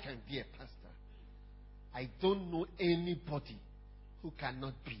 if I can be a pastor, I don't know anybody who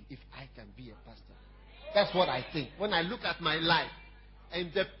cannot be if I can be a pastor. That's what I think. When I look at my life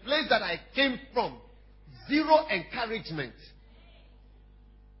and the place that I came from, zero encouragement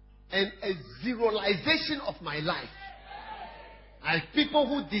and a zeroization of my life. I have people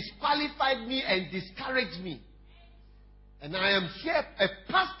who disqualified me and discouraged me. And I am here, a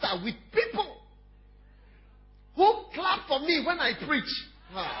pastor with people who clap for me when I preach.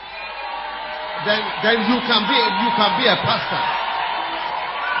 Then you can be a pastor.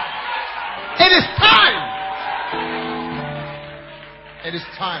 It is time. It is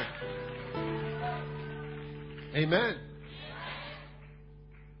time. Amen.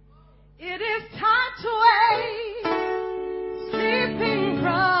 It is time to wake, sleeping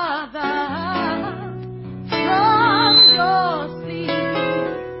brother, from your sleep.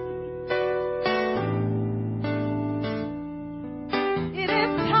 It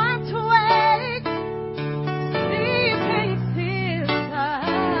is time to wake, sleeping sister,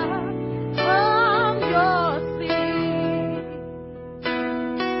 from your sleep.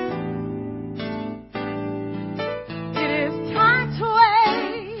 It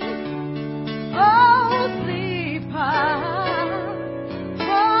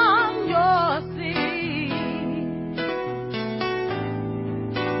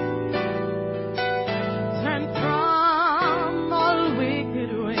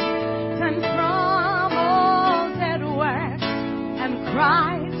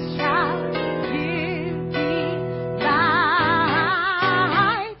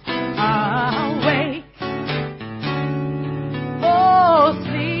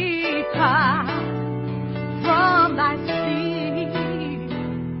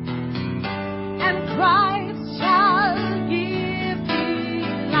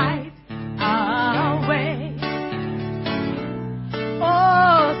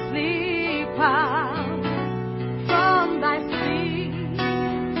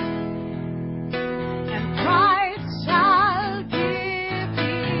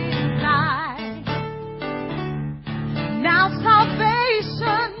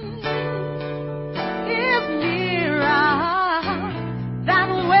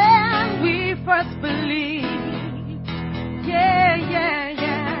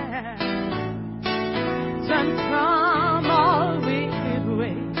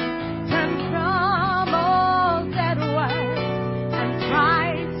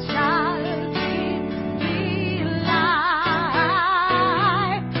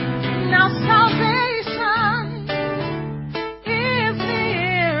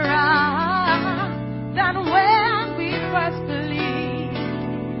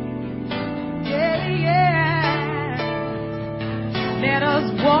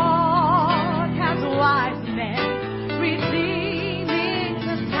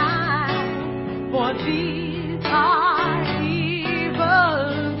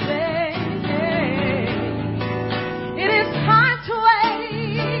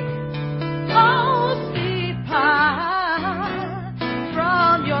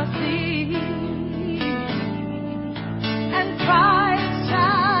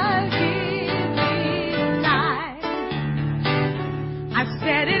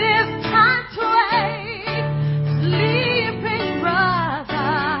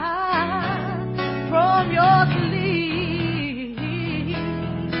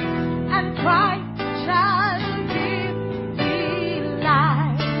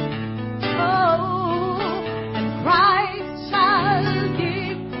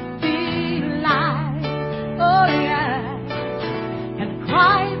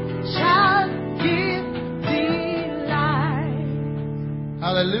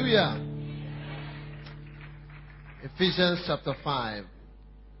Ephesians chapter 5.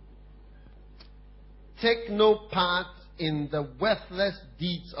 Take no part in the worthless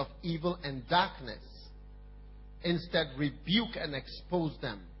deeds of evil and darkness. Instead, rebuke and expose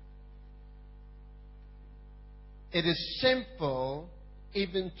them. It is shameful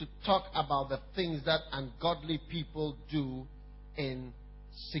even to talk about the things that ungodly people do in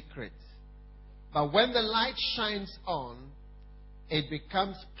secret. But when the light shines on, it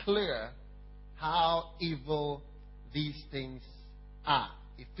becomes clear how evil these things are.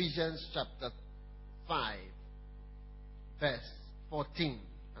 Ephesians chapter 5, verse 14.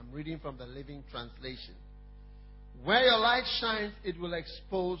 I'm reading from the Living Translation. Where your light shines, it will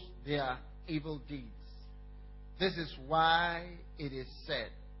expose their evil deeds. This is why it is said,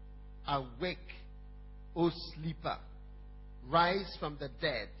 awake, O sleeper, rise from the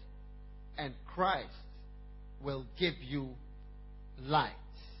dead, and Christ will give you light.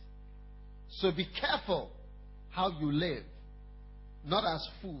 So be careful how you live, not as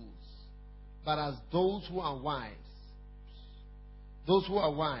fools, but as those who are wise. Those who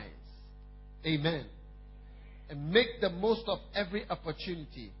are wise. Amen. And make the most of every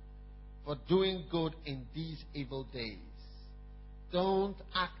opportunity for doing good in these evil days. Don't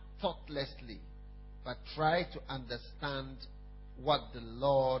act thoughtlessly, but try to understand what the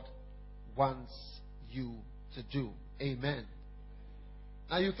Lord wants you to do. Amen.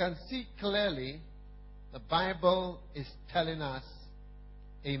 Now you can see clearly the Bible is telling us,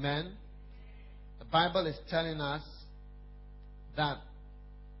 amen. The Bible is telling us that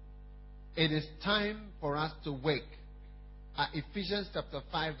it is time for us to wake. Ephesians chapter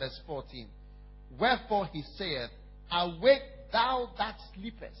 5 verse 14. Wherefore he saith, awake thou that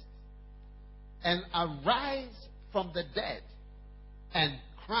sleepest, and arise from the dead, and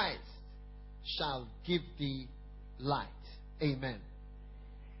Christ shall give thee light. Amen.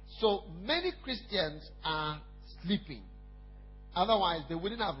 So many Christians are sleeping. Otherwise, they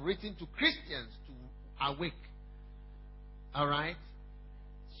wouldn't have written to Christians to awake. Alright?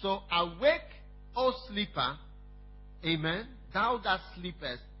 So awake, O sleeper, amen, thou that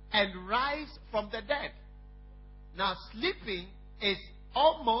sleepest, and rise from the dead. Now, sleeping is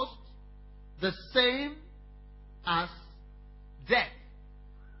almost the same as death.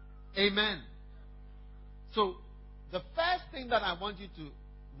 Amen. So, the first thing that I want you to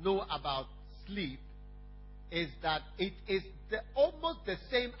know about sleep is that it is almost the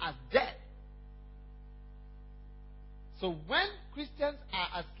same as death. So, when Christians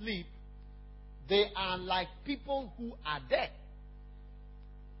are asleep, they are like people who are dead.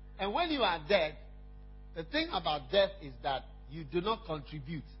 And when you are dead, the thing about death is that you do not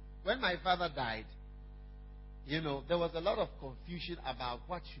contribute. When my father died, there was a lot of confusion about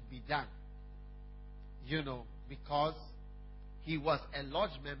what should be done. Because he was a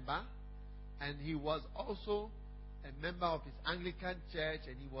lodge member and he was also a member of his Anglican church,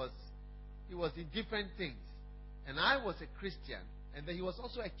 and he was in different things. And I was a Christian, and then he was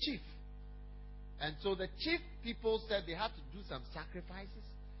also a chief. And so the chief people said they had to do some sacrifices.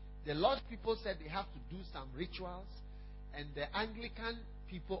 The Lord people said they have to do some rituals. And the Anglican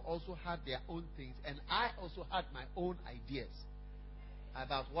people also had their own things. And I also had my own ideas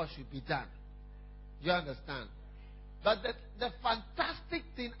about what should be done. You understand? But the fantastic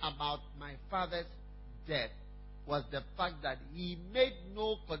thing about my father's death was the fact that he made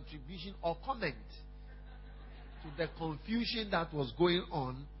no contribution or comment to the confusion that was going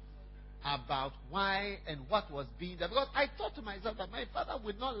on about why and what was being done. Because I thought to myself that my father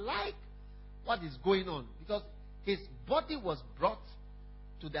would not like what is going on, because his body was brought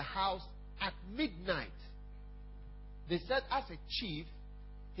to the house at midnight. They said as a chief,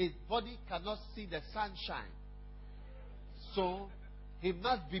 his body cannot see the sunshine. So he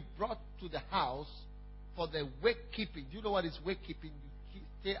must be brought to the house for the wake keeping. Do you know what is wake keeping? You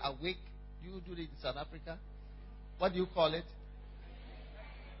stay awake. Do you do it in South Africa? What do you call it?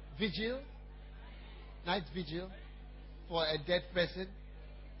 Vigil? Night vigil for a dead person.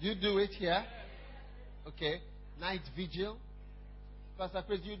 You do it here? Okay. Night vigil. Pastor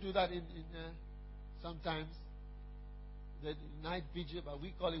Chris, you do that in sometimes. The night vigil, but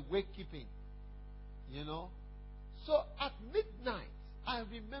we call it wake keeping. So at midnight, I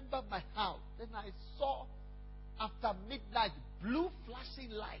remember my house. Then I saw after midnight blue flashing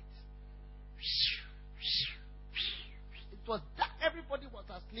light. It was dark. Everybody was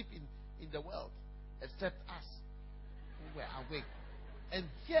asleep in the world except us who were awake. And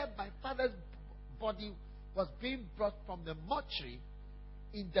here my father's body was being brought from the mortuary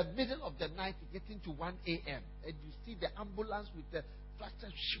in the middle of the night, getting to 1 a.m. And you see the ambulance with the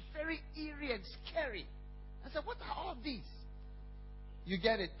flashlight, very eerie and scary. I said, what are all these? You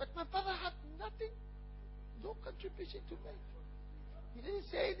get it? But my father had nothing. no contribution to make. He didn't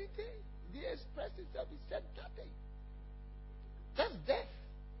say anything. He didn't express himself. He said nothing. That's death.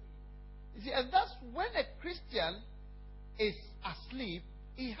 You see, and that's when a Christian is asleep,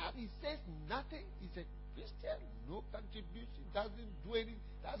 he says nothing. He's a Christian, no contribution, doesn't do anything,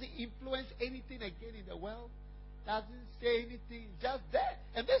 doesn't influence anything again in the world, doesn't say anything, just there.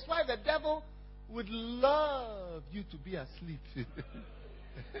 And that's why the devil would love you to be asleep.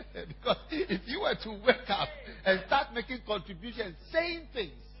 Because if you were to wake up and start making contributions, saying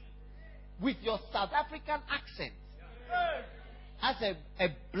things with your South African accent, as a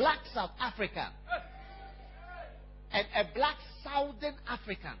black South African and a black Southern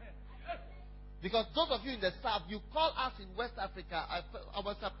African. Because those of you in the South, you call us in West Africa. I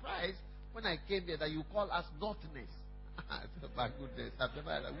was surprised when I came there that you call us Northerners. My goodness, I've never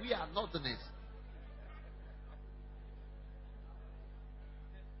heard that. We are Northerners.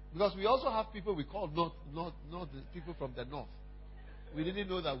 Because we also have people we call North people from the North. We didn't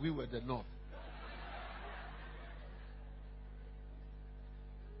know that we were the North.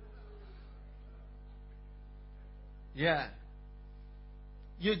 Yeah.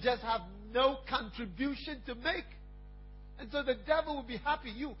 You just have no contribution to make. And so the devil will be happy.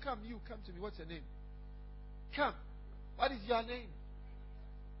 You come to me. What's your name? Come. What is your name?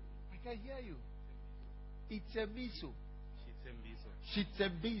 I can hear you. Itemiso.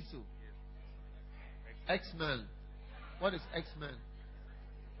 Shitsembiso. X-Man. What is X-Man?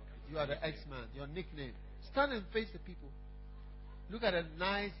 You are the X-Man. Your nickname. Stand and face the people. Look at a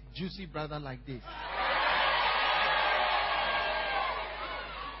nice, juicy brother like this.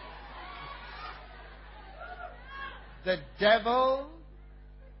 The devil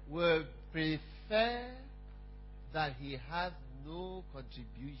will prefer that he has no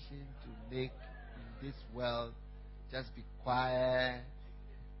contribution to make in this world. Just be quiet,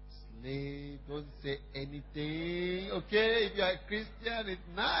 slave, don't say anything. Okay, if you are a Christian, it's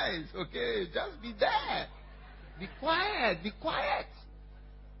nice. Okay, just be there. Be quiet, be quiet.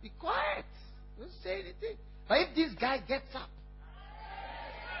 Be quiet. Don't say anything. But if this guy gets up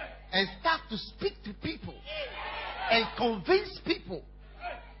and starts to speak to people, and convince people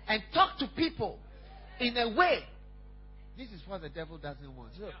and talk to people in a way, this is what the devil doesn't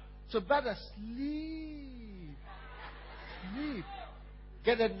want. So brother, sleep. Sleep.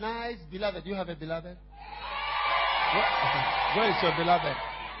 Get a nice beloved. Do you have a beloved? Where is your beloved?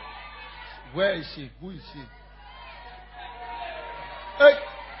 Where is she? Who is she? Hey!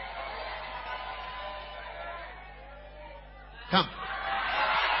 Come.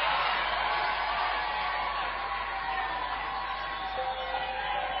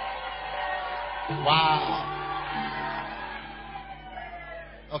 Wow.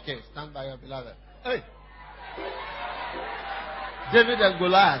 Okay, stand by your beloved. Hey. David and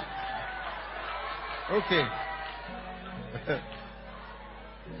Goliath. Okay.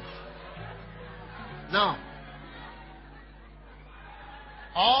 Now.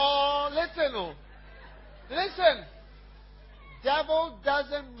 Oh, listen. Oh. Listen. Devil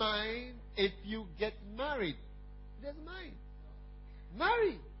doesn't mind if you get married. He doesn't mind.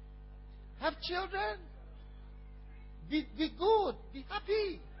 Marry. Have children. Be good. Be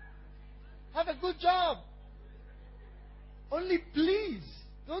happy. Have a good job. Only please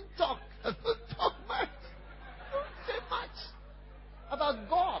don't talk. Don't talk much. Don't say much about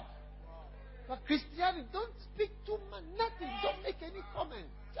God. But Christianity, don't speak too much. Nothing. Don't make any comment.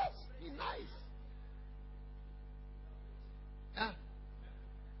 Just be nice.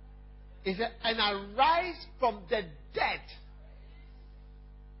 He said, and arise from the dead.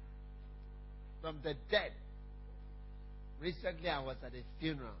 From the dead. Recently I was at a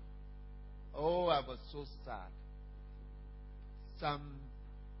funeral. Oh, I was so sad. Some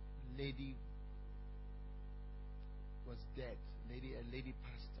lady was dead. A lady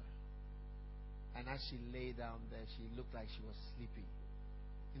pastor. And as she lay down there, she looked like she was sleeping.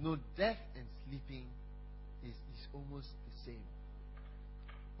 You know, death and sleeping is almost the same.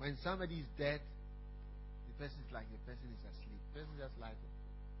 When somebody is dead, the person is like the person is asleep. The person just like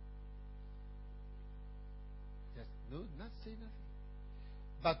just not say nothing.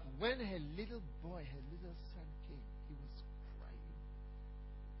 But when her little boy, her little son came, he was crying.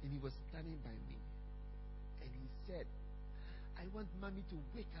 And he was standing by me. And he said, I want mommy to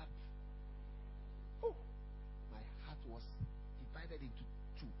wake up. Oh, my heart was divided into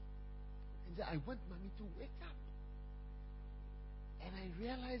two. And said, I want mommy to wake up. And I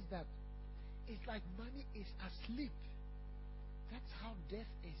realized that it's like mommy is asleep. That's how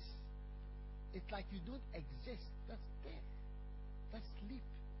death is. It's like you don't exist. That's death. That's sleep.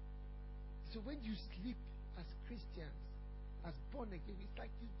 So when you sleep as Christians, as born again, it's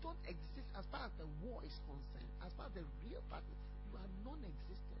like you don't exist as far as the war is concerned. As far as the real part, you are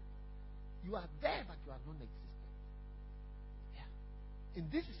non-existent. You are there, but you are non-existent. Yeah. And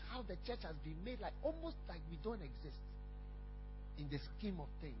this is how the church has been made, like almost like we don't exist in the scheme of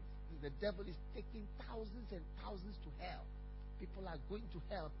things. The devil is taking thousands and thousands to hell. People are going to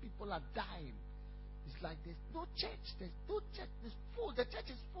hell. People are dying. It's like there's no church. There's no church. It's full. The church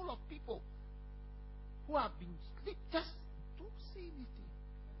is full of people who have been just don't say anything.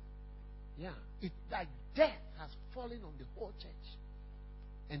 Yeah. It's like death has fallen on the whole church.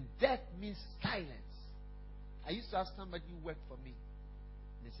 And death means silence. I used to have somebody who worked for me.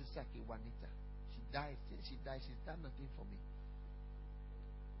 Mrs. Saki Juanita. She died. Since she died, she's done nothing for me.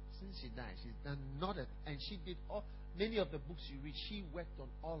 Since she died, she's done not a, and she did all many of the books you read, she worked on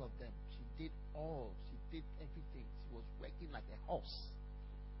all of them. She did everything. She was working like a horse.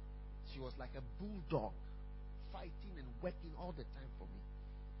 She was like a bulldog, fighting and working all the time for me.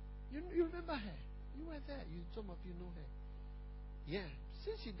 You remember her? You were there. Some of you know her. Yeah.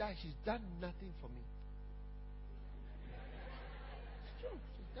 Since she died, she's done nothing for me. It's true.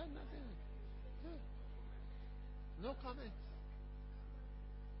 She's done nothing. Yeah. No comment.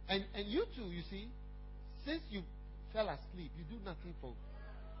 And you too, you see, since you fell asleep, you do nothing for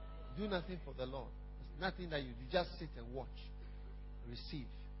the Lord. There's nothing that you do. Just sit and watch, receive.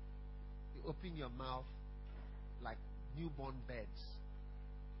 You open your mouth like newborn birds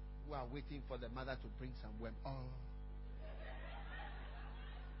who are waiting for the mother to bring some worm. Oh,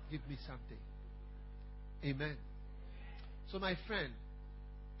 give me something. Amen. So my friend,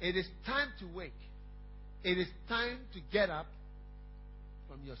 it is time to wake. It is time to get up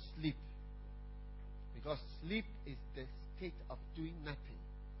from your sleep. Because sleep is the state of doing nothing.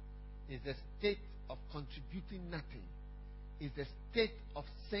 Is the state of contributing nothing. Is the state of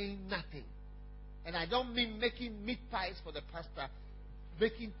saying nothing. And I don't mean making meat pies for the pastor,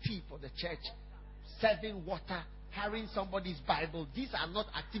 making tea for the church, serving water, carrying somebody's Bible. These are not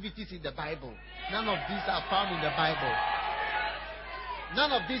activities in the Bible. None of these are found in the Bible.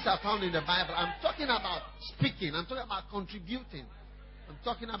 None of these are found in the Bible. I'm talking about speaking. I'm talking about contributing. I'm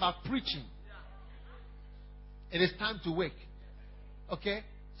talking about preaching. It is time to wake. Okay?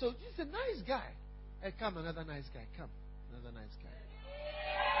 So he's a nice guy. Hey, come, another nice guy. Come, another nice guy.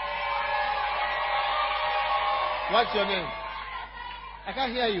 What's your name? I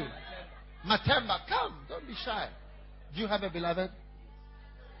can't hear you. Matemba, come. Don't be shy. Do you have a beloved?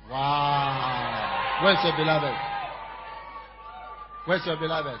 Wow. Where's your beloved? Where's your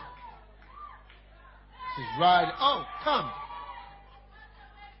beloved? She's right. Oh, come.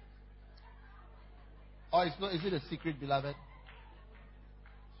 Oh, it's not. Is it a secret, beloved?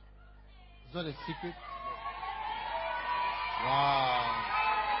 It's not a secret. Wow.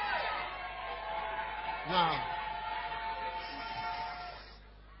 Now,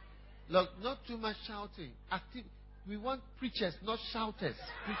 look, not too much shouting. We want preachers, not shouters.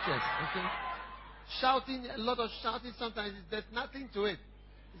 Preachers, okay? Shouting, a lot of shouting sometimes, there's nothing to it.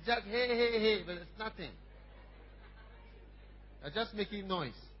 It's just hey, hey, hey, but it's nothing. You're just making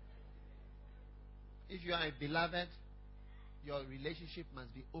noise. If you are a beloved, your relationship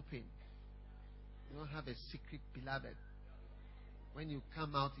must be open. You don't have a secret beloved. When you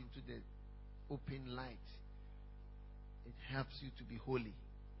come out into the open light, it helps you to be holy.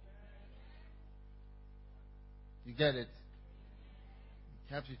 You get it? It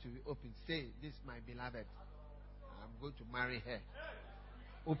helps you to be open. Say, this is my beloved. I'm going to marry her.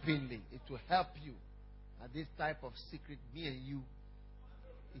 Openly. It will help you. And this type of secret, me and you,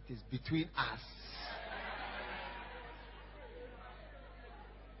 it is between us.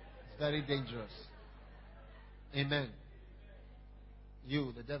 It's very dangerous. Amen.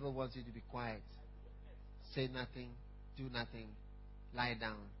 You, the devil wants you to be quiet. Say nothing, do nothing, lie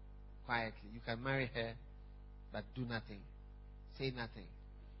down quietly. You can marry her, but do nothing. Say nothing.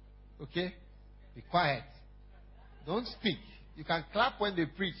 Okay? Be quiet. Don't speak. You can clap when they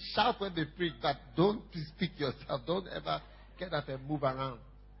preach, shout when they preach, but don't speak yourself. Don't ever get up and move around.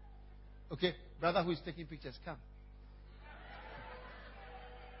 Okay? Brother who is taking pictures, come.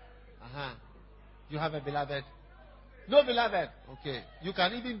 You have a beloved? No beloved. Okay. You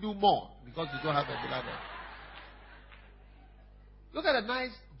can even do more because you don't have a beloved. Look at a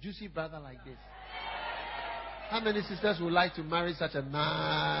nice, juicy brother like this. How many sisters would like to marry such a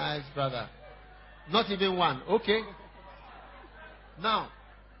nice brother? Not even one. Okay. Now,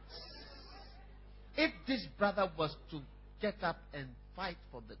 if this brother was to get up and fight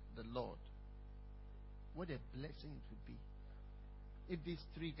for the Lord, what a blessing it would be. If these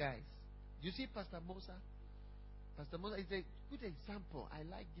three guys, you see Pastor Mosa? Pastor Mosa is a good example. I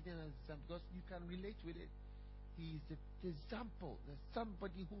like giving an example because you can relate with it. He is the example. There's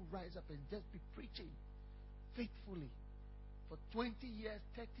somebody who rise up and just be preaching faithfully for 20 years,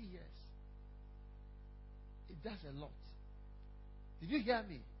 30 years. It does a lot. Did you hear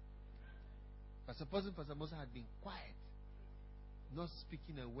me? But supposing Pastor Moses had been quiet, not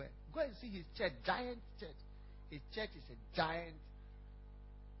speaking a word. Go and see his church, giant church. His church is a giant,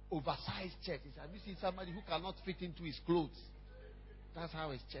 oversized church. Have you seen somebody who cannot fit into his clothes? That's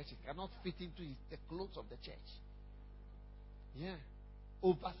how his church is. Cannot fit into the clothes of the church. Yeah.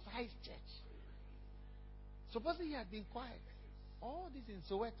 Oversized church. Supposing he had been quiet. All this in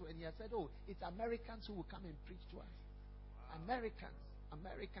Soweto, and he had said, oh, it's Americans who will come and preach to us. Americans.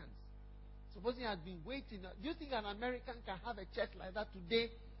 Suppose he had been waiting. Do you think an American can have a church like that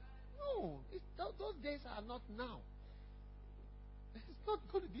today? No. Those days are not now. It's not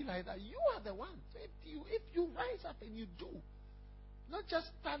going to be like that. You are the one. So if you rise up and you do, not just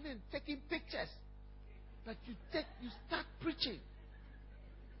standing taking pictures, but you start preaching.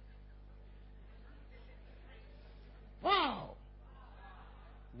 Wow.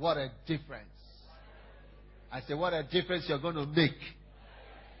 What a difference. I say, what a difference you're going to make.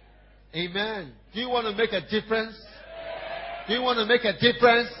 Amen. Do you want to make a difference? Do you want to make a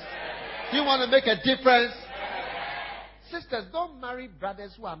difference? Do you want to make a difference? Sisters, don't marry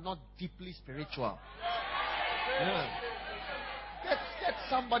brothers who are not deeply spiritual. Yeah. Get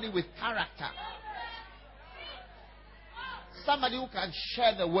somebody with character. Somebody who can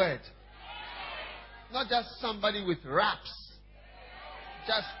share the word. Not just somebody with raps.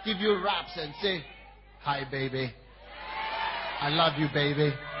 Just give you raps and say, hi, baby. I love you,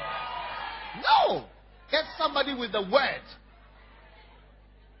 baby. No! Get somebody with the word.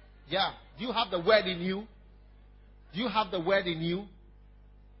 Yeah. Do you have the word in you? Do you have the word in you?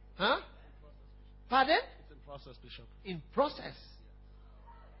 Huh? Pardon? It's in process, Bishop. In process.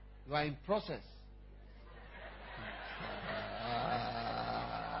 You are in process.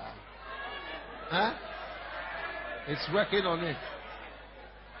 Huh? It's working on it.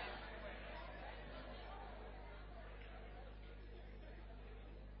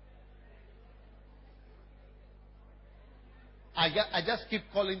 I just keep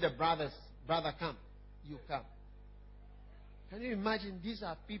calling the brothers. Brother, come. You come. Can you imagine? These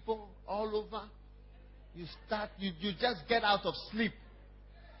are people all over. You just get out of sleep.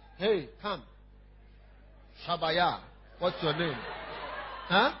 Hey, come. Shabaya. What's your name?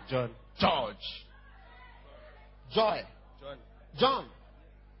 Huh? John. George. Joy. John.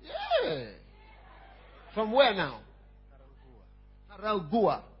 Yeah. From where now?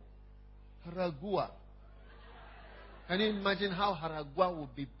 Haragua. Can you imagine how Haragua will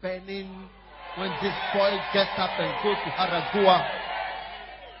be burning when this boy gets up and goes to Haragua?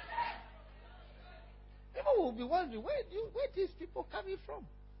 People will be wondering, where these people coming from?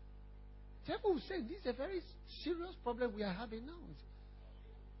 People will say, this is a very serious problem we are having now. It's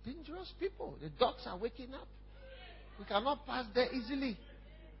dangerous people. The dogs are waking up. We cannot pass there easily.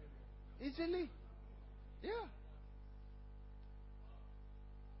 Yeah.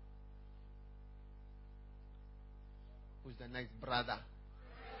 Who's the next brother?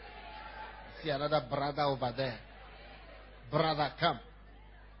 I see another brother over there. Brother, come.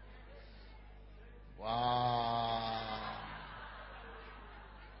 Wow.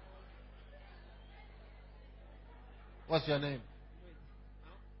 What's your name?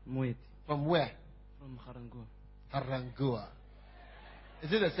 Muet. From where? From Harangua. Harangua.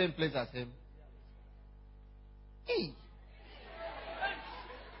 Is it the same place as him? Hey.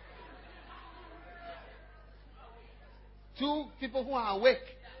 Two people who are awake.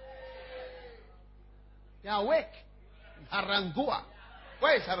 They are awake. Harangua.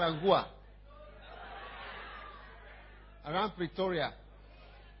 Where is Harangua? Around Pretoria.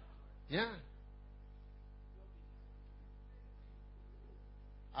 Yeah.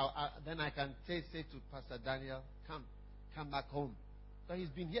 Then I can say to Pastor Daniel, come back home. So he's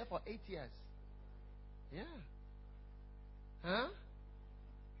been here for 8 years. Yeah. Huh?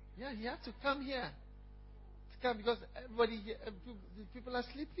 Yeah, he had to come here. To come because everybody here, people are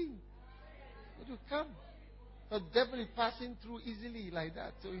sleeping. So to come. The devil is passing through easily like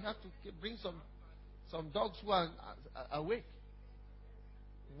that. So you have to bring some dogs who are awake.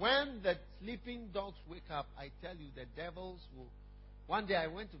 When the sleeping dogs wake up, I tell you, the devils will. One day I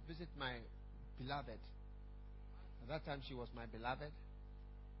went to visit my beloved. At that time she was my beloved.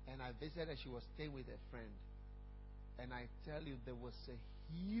 And I visited her. She was staying with a friend. And I tell you, there was a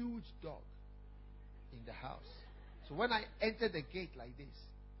huge dog in the house. So when I entered the gate like this,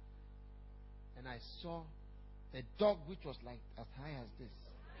 and I saw the dog, which was like as high as this.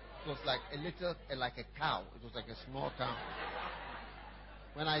 It was like a little, like a cow. It was like a small cow.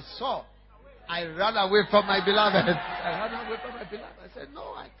 When I saw, I ran away from my beloved. I ran away from my beloved. I said, no,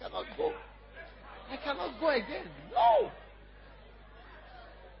 I cannot go. I cannot go again. No.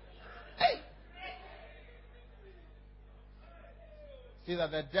 Hey. See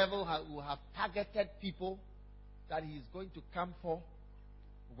that the devil will have targeted people that he is going to come for.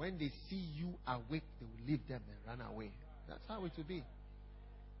 When they see you awake, they will leave them and run away. That's how it will be.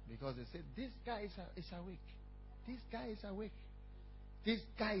 Because they say, this guy is awake. This guy is awake. This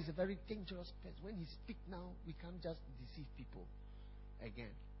guy is a very dangerous person. When he speaks now, we can't just deceive people again.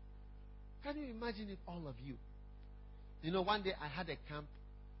 Can you imagine if all of you? You know, one day I had a camp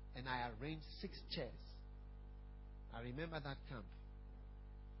and I arranged 6 chairs. I remember that camp.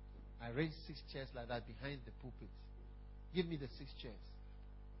 I arranged 6 chairs like that behind the pulpit. Give me the 6 chairs.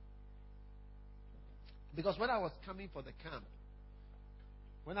 Because when I was coming for the camp,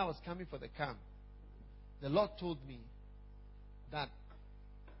 the Lord told me that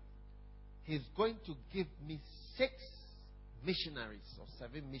He's going to give me 6 missionaries or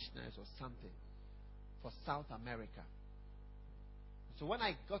 7 missionaries or something for South America. So when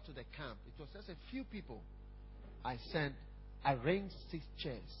I got to the camp, it was just a few people. I said, arrange 6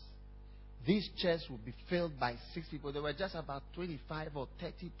 chairs. These chairs will be filled by 6 people. There were just about 25 or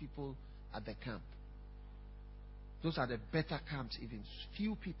 30 people at the camp. Those are the better camps, even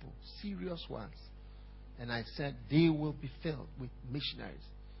few people, serious ones. And I said, they will be filled with missionaries.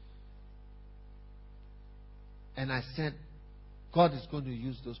 And I said, God is going to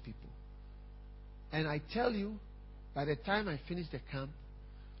use those people. And I tell you, by the time I finished the camp,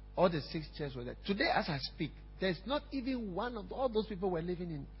 all the 6 chairs were there. Today, as I speak, there's not even one of all those people were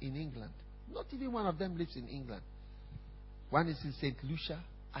living in England. Not even one of them lives in England. One is in St. Lucia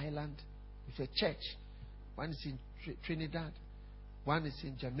Island with a church. One is in Trinidad. One is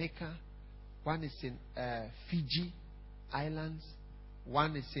in Jamaica. One is in Fiji Islands.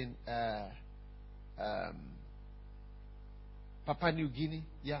 One is in Papua New Guinea.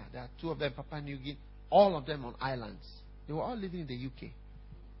 Yeah, there are 2 of them, Papua New Guinea. All of them on islands. They were all living in the UK.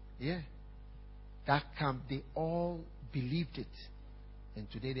 Yeah. That camp, they all believed it. And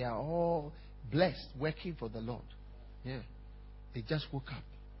today they are all blessed, working for the Lord. Yeah. They just woke up.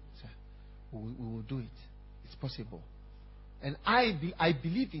 Said, we will do it. It's possible. And I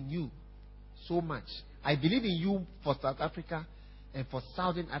believe in you so much. I believe in you for South Africa and for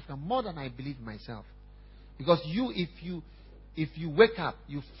Southern Africa more than I believe myself. Because if you wake up,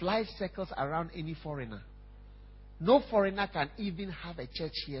 you fly circles around any foreigner. No foreigner can even have a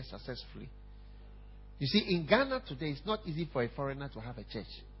church here successfully. You see, in Ghana today, it's not easy for a foreigner to have a church.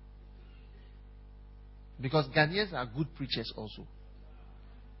 Because Ghanaians are good preachers also.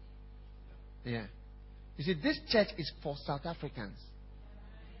 Yeah. You see, this church is for South Africans.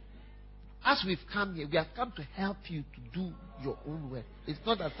 As we've come here, we have come to help you to do your own work. It's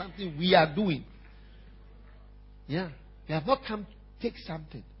not that something we are doing. Yeah. We have not come to take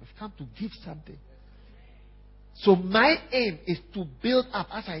something. We've come to give something. So my aim is to build up.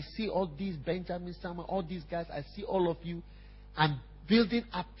 As I see all these Benjamin, Samuel, all these guys, I see all of you. I'm building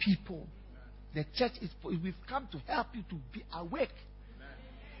up people. The church is for, we've come to help you to be awake.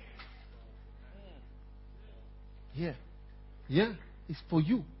 Yeah. Yeah. It's for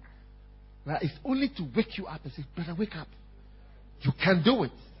you. Right? It's only to wake you up and say, brother, wake up. You can do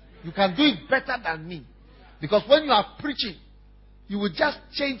it. You can do it better than me. Because when you are preaching, you will just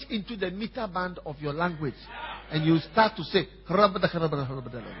change into the meter band of your language. And you start to say,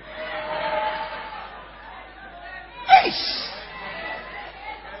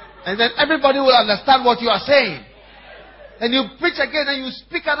 and then everybody will understand what you are saying. And you preach again and you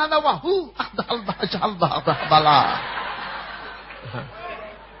speak another one.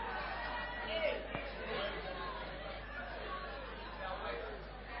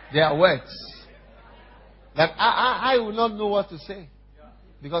 There are words that I will not know what to say.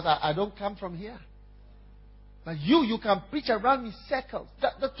 Because I don't come from here. But you can preach around in circles.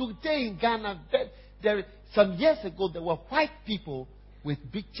 Today in Ghana, some years ago, there were white people with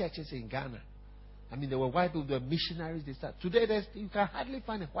big churches in Ghana. I mean, there were white people, there were missionaries. Today, you can hardly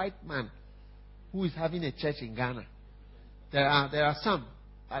find a white man who is having a church in Ghana. There are some,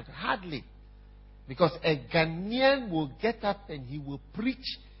 but hardly. Because a Ghanaian will get up and he will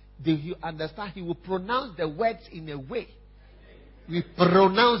preach. You understand? He will pronounce the words in a way. We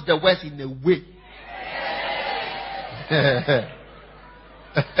pronounce the words in a way.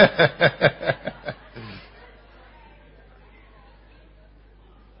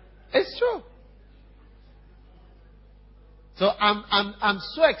 It's true. So I'm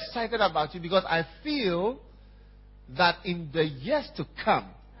so excited about you because I feel that in the years to come,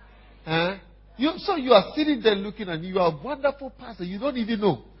 you are sitting there looking and you are a wonderful pastor. You don't even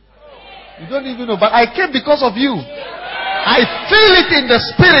know. You don't even know. But I came because of you. I feel it in the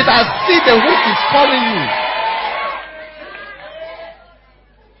spirit. I see the hook is calling you.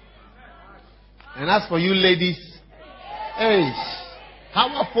 And as for you ladies, hey,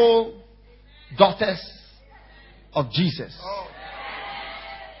 powerful daughters of Jesus.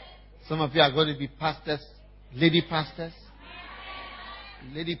 Some of you are going to be pastors, lady pastors,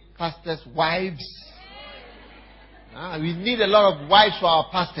 wives. We need a lot of wives for our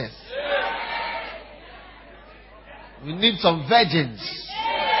pastors. We need some virgins.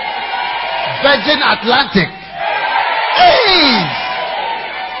 Virgin Atlantic. Hey!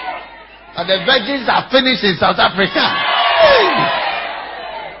 And the virgins are finished in South Africa. Hey!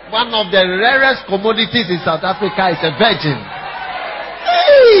 One of the rarest commodities in South Africa is a virgin.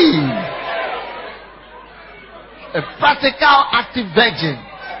 Hey! A practical, active virgin.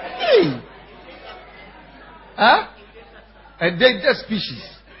 Hey! Huh? Endangered species.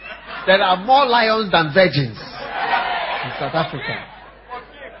 There are more lions than virgins in South Africa.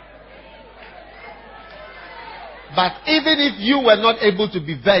 But even if you were not able to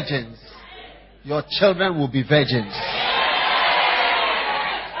be virgins, your children will be virgins.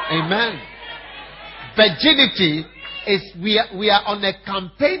 Amen. Virginity is, we are on a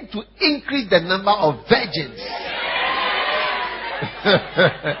campaign to increase the number of virgins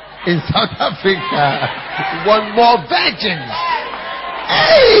in South Africa. We want more virgins.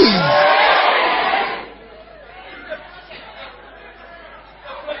 Hey!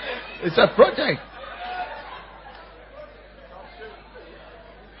 It's a project.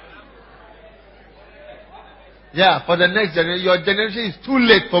 Yeah, for the next generation. Your generation is too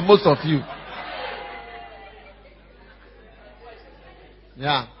late for most of you.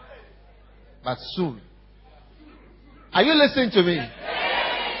 Yeah. But soon. Are you listening to me?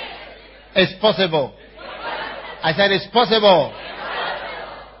 It's possible. I said it's possible.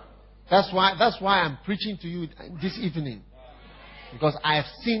 That's why I'm preaching to you this evening. Because I have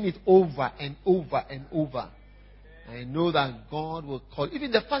seen it over and over and over. I know that God will call.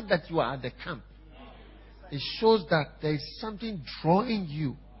 Even the fact that you are at the camp, it shows that there is something drawing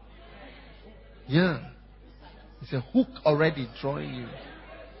you. Yeah. It's a hook already drawing you.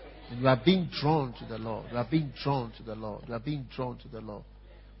 And you are being drawn to the Lord. You are being drawn to the Lord. You are being drawn to the Lord.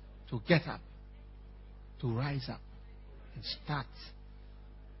 To get up. To rise up. And start.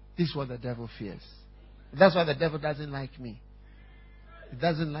 This is what the devil fears. That's why the devil doesn't like me. He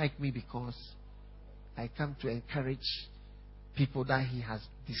doesn't like me because I come to encourage people that he has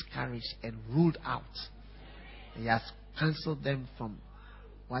discouraged and ruled out. He has cancelled them from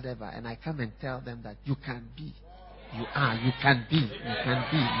whatever. And I come and tell them that you can be. You are. You can be. You can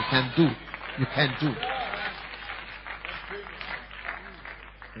be. You can do. You can do.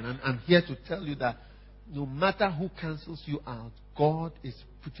 And I'm here to tell you that no matter who cancels you out, God is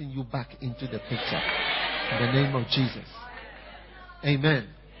putting you back into the picture. In the name of Jesus. Amen.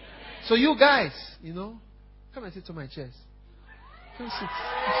 So you guys, come and sit to my chairs. Come sit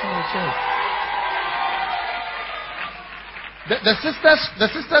to my chairs. The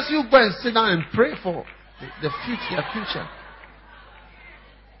sisters, you go and sit down and pray for the future.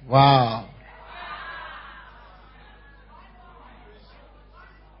 Wow.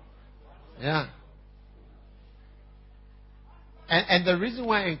 Yeah. And the reason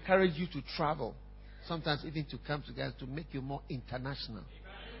why I encourage you to travel, sometimes even to come together, to make you more international.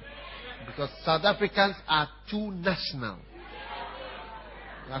 Because South Africans are too national.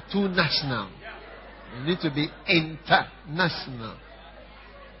 They are too national. You need to be international.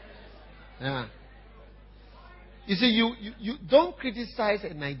 Yeah. You see, you don't criticize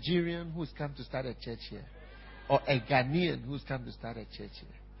a Nigerian who's come to start a church here. Or a Ghanaian who's come to start a church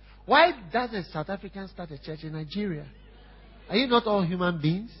here. Why does a South African start a church in Nigeria? Are you not all human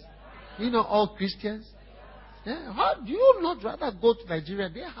beings? Are you not all Christians? Yeah. How do you not rather go to Nigeria?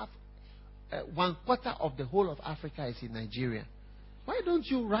 They have 1/4 of the whole of Africa is in Nigeria. Why don't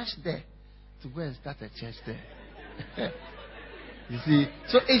you rush there to go and start a church there? You see,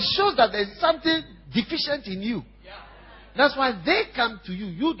 so it shows that there's something deficient in you. That's why they come to you.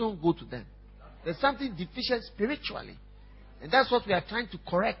 You don't go to them. There's something deficient spiritually. And that's what we are trying to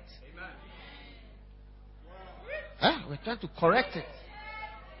correct. We're trying to correct it.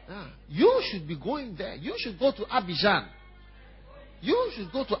 You should be going there. You should go to Abidjan. You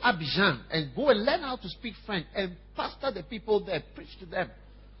should go to Abidjan and go and learn how to speak French and pastor the people there, preach to them.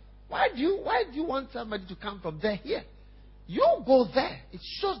 Why do you want somebody to come from there here? You go there. It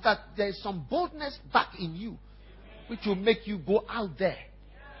shows that there is some boldness back in you, which will make you go out there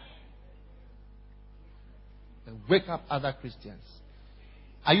and wake up other Christians.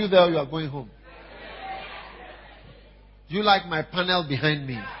 Are you there or you are going home? Do you like my panel behind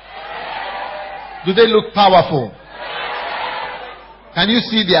me? Do they look powerful? Can you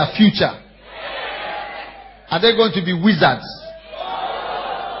see their future? Are they going to be wizards?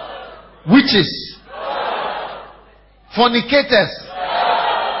 Witches? Fornicators?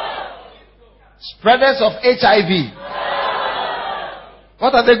 Spreaders of HIV?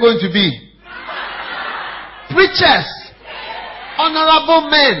 What are they going to be? Preachers? Honorable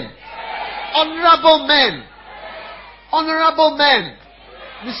men? Honorable men? Honorable men?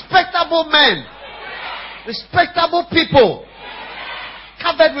 Respectable men? Respectable people?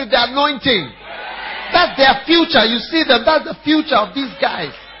 Covered with the anointing? That's their future. You see them. That's the future of these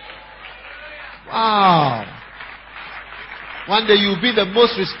guys. Wow. One day you'll be the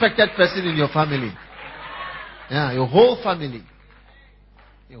most respected person in your family. Yeah, your whole family.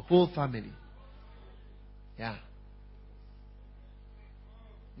 Your whole family. Yeah.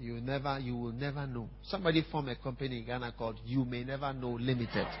 You will never know. Somebody formed a company in Ghana called You May Never Know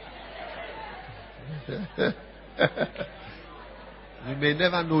Limited. You May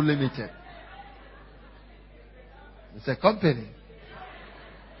Never Know Limited. It's a company.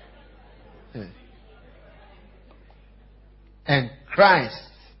 Yeah. And Christ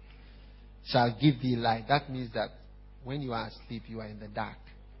shall give thee light. That means that when you are asleep, you are in the dark.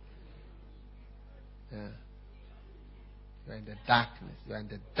 Yeah. You are in the darkness. You are in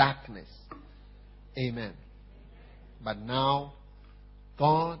the darkness. Amen. But now,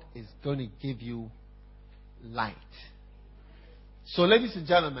 God is going to give you light. So, ladies and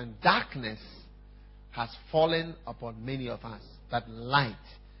gentlemen, darkness has fallen upon many of us, but light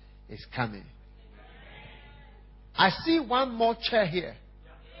is coming. I see one more chair here.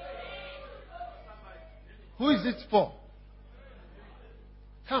 Who is it for?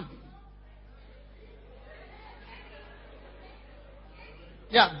 Come.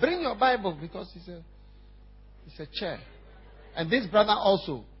 Yeah, bring your Bible because it's a chair. And this brother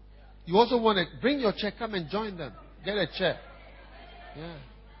also. You also want to bring your chair. Come and join them. Get a chair. Yeah.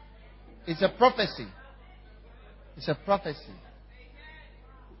 It's a prophecy. It's a prophecy.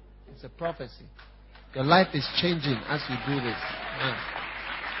 It's a prophecy. Your life is changing as you do this. Yeah.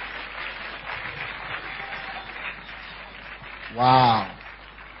 Wow.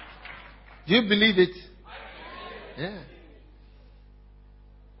 Do you believe it? Yeah.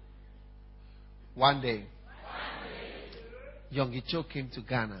 One day, Yonggi Cho came to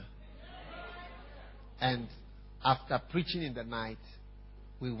Ghana. And after preaching in the night,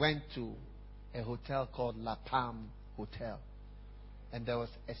 we went to a hotel called La Palm Hotel. And there was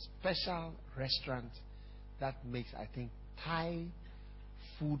a special restaurant that makes, I think, Thai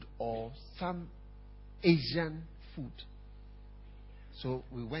food or some Asian food. So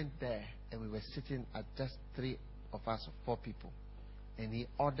we went there and we were sitting at just 3 of us, or 4 people. And he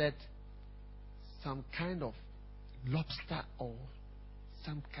ordered some kind of lobster or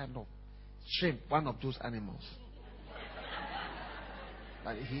some kind of shrimp, one of those animals.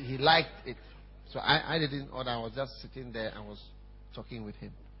 But he liked it. So I didn't order. I was just sitting there and was talking with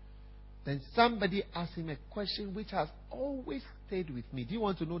him. Then somebody asked him a question which has always stayed with me. Do you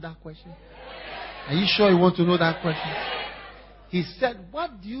want to know that question? Are you sure you want to know that question? He said,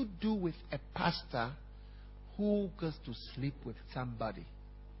 what do you do with a pastor who goes to sleep with somebody?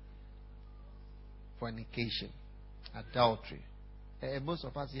 Fornication, adultery. Most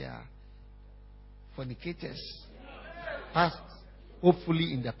of us here are fornicators. Past,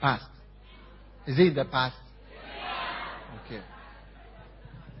 hopefully in the past. Is it in the past? Okay.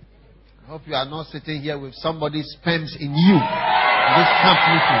 I hope you are not sitting here with somebody's sperms in you. In this camp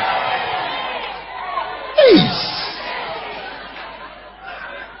meeting.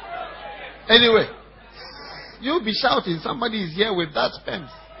 Anyway, you'll be shouting, somebody is here with that sperms.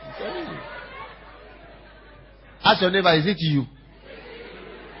 I'm telling you. Ask your neighbor, is it you?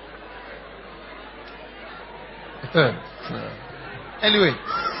 Anyway,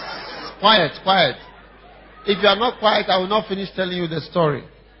 quiet. If you are not quiet, I will not finish telling you the story.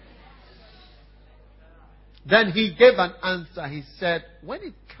 Then he gave an answer. He said, when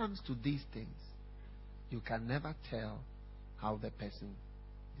it comes to these things, you can never tell how the person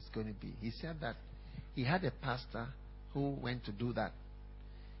is going to be. He said that he had a pastor who went to do that.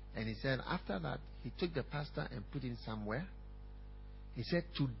 And he said after that, he took the pastor and put him somewhere. He said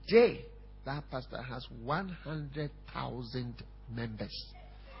today, that pastor has 100,000 members.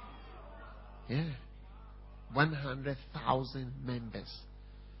 Yeah. 100,000 members.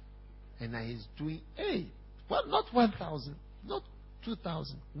 And now he's doing, well, not 1,000, not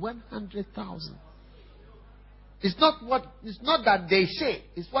 2,000, 100,000. It's not that they say,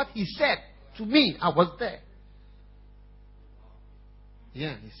 it's what he said to me. I was there.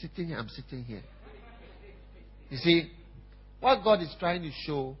 Yeah, he's sitting here, I'm sitting here. You see, what God is trying to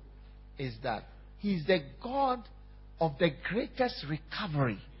show is that He's the God of the greatest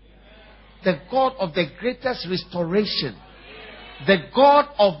recovery. The God of the greatest restoration. The God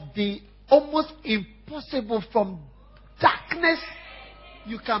of the almost impossible. From darkness,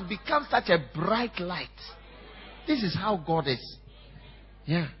 you can become such a bright light. This is how God is.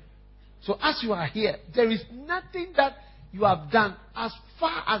 Yeah. So as you are here, there is nothing that you have done as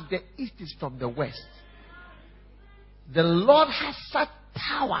far as the east is from the west. The Lord has such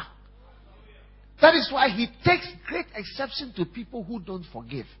power. That is why He takes great exception to people who don't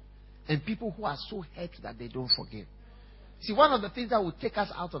forgive. And people who are so hurt that they don't forgive. See, one of the things that will take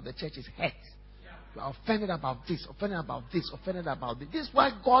us out of the church is hurt. You are offended about this, offended about this, offended about this. This is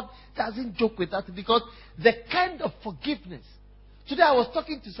why God doesn't joke with that. Because the kind of forgiveness. Today I was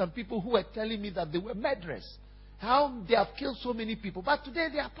talking to some people who were telling me that they were murderers. How they have killed so many people. But today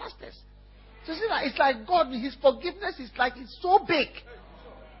they are pastors. So see, it's like God, His forgiveness is like it's so big.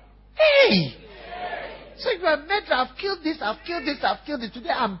 Hey! So you are murderer, I've killed this, I've killed this, I've killed it. Today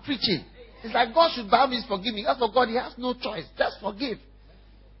I'm preaching. It's like God should bow me, He's forgiving. As for God, He has no choice. Just forgive.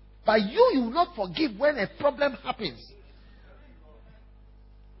 But you will not forgive when a problem happens.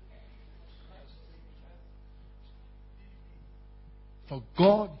 For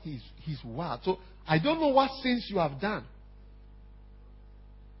God, He's wild. So I don't know what sins you have done.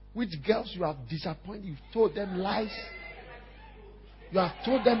 Which girls you have disappointed. You've told them lies. You have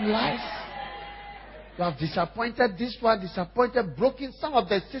told them lies. You have disappointed this one, disappointed, broken. Some of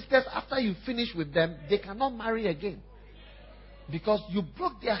the sisters, after you finish with them, they cannot marry again. Because you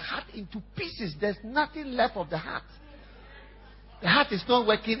broke their heart into pieces. There's nothing left of the heart. The heart is not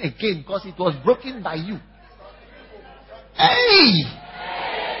working again because it was broken by you. Hey!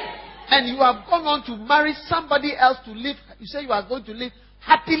 And you have gone on to marry somebody else to live. You say you are going to live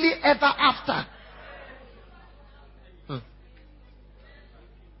happily ever after.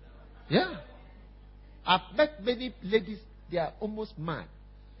 Yeah. I've met many ladies, they are almost mad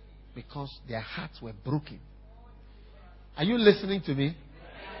because their hearts were broken. Are you listening to me?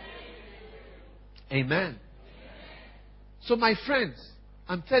 Amen. So my friends,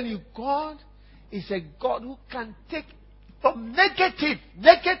 I'm telling you, God is a God who can take from negative,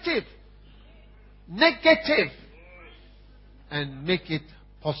 and make it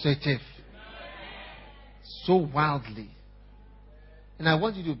positive. So wildly. And I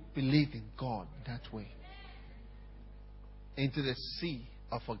want you to believe in God that way. Into the sea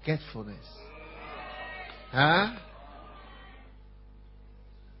of forgetfulness. Huh?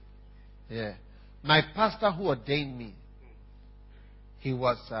 Yeah. My pastor who ordained me, he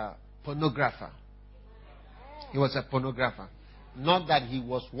was a pornographer. He was a pornographer. Not that he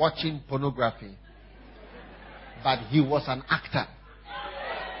was watching pornography, but he was an actor.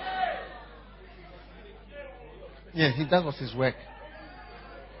 Yeah, that was his work.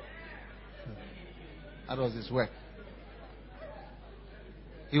 That was his work.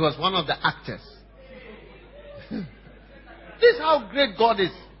 He was one of the actors. This is how great God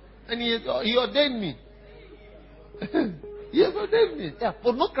is. And he ordained me. He has ordained me. Yeah,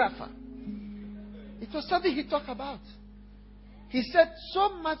 pornographer. It was something he talked about. He said so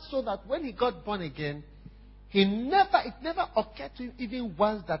much so that when he got born again, it never occurred to him even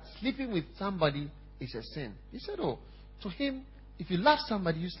once that sleeping with somebody is a sin. He said, to him, if you love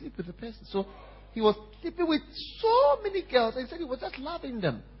somebody, you sleep with the person. So he was sleeping with so many girls, and he said he was just loving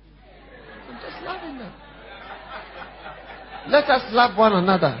them. Just loving them. Let us love one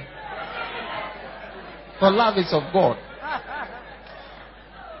another. For love is of God.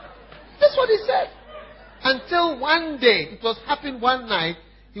 That's what he said. Until one day, it was happened one night,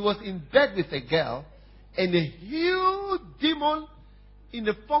 he was in bed with a girl, and a huge demon in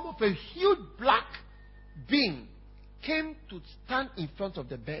the form of a huge black being came to stand in front of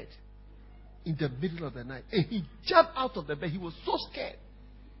the bed in the middle of the night. And he jumped out of the bed. He was so scared.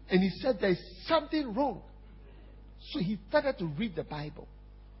 And he said, there is something wrong. So he started to read the Bible.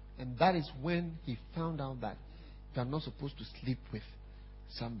 And that is when he found out that you are not supposed to sleep with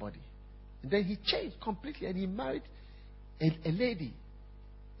somebody. And then he changed completely and he married a lady.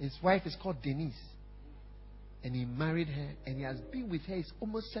 His wife is called Denise. And he married her and he has been with her. He's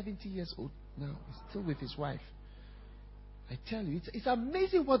almost 70 years old now. He's still with his wife. I tell you, it's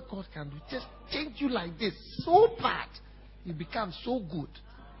amazing what God can do. Just change you like this. So bad. You become so good.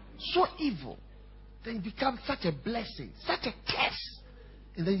 So evil. Then you become such a blessing. Such a curse.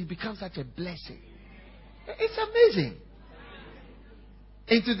 And then you become such a blessing. It's amazing.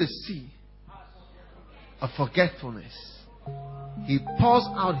 Into the sea of forgetfulness, He pours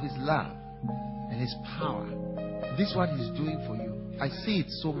out His love and His power. This is what He's doing for you. I see it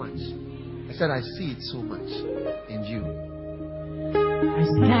so much. I said I see it so much in you. I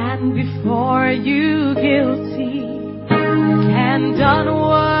stand before you guilty and unworthy.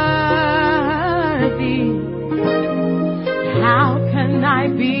 How can I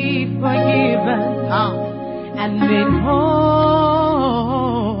be forgiven and made holy?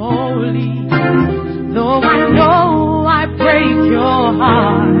 Though I know I break your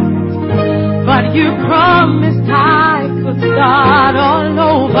heart, but you promised I could start all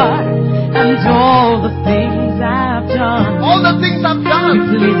over. And all the things I've done, all the things I've done,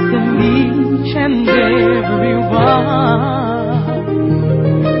 you've listened each and every one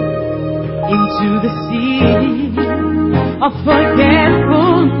into the sea of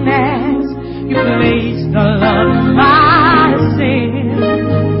forgetfulness. You placed the love of my sin.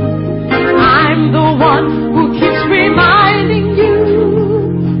 I'm the one who keeps reminding you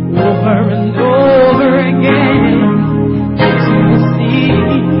over and over again. Into the sea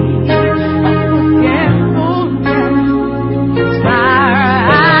of forgetfulness, as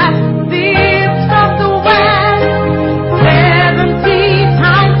far as the east from the west, 70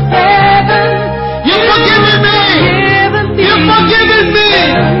 times 7. You've forgiven me. You've forgiven me.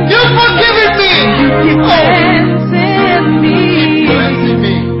 You've forgiven me. You keep cleansing me, Cleansing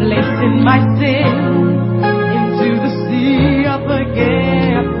me. placing my sin into the sea of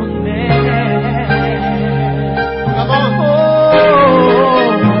forgetfulness. Come on.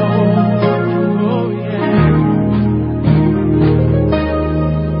 Oh, yeah.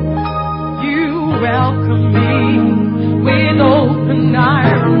 You welcome me with open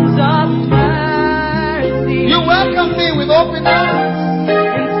arms of mercy. You welcome me with open arms.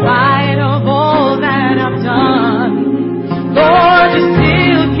 In spite of all that I've done, Lord, you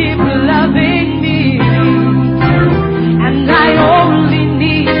still keep loving me. And I only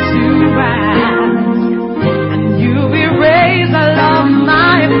need to ask, and you erase all of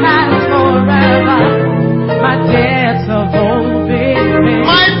my past forever. My debts have all been paid.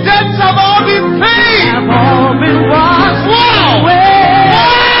 My debts have all been paid. Have all been washed Wow. away.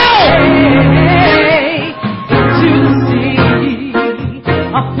 Wow. Into the sea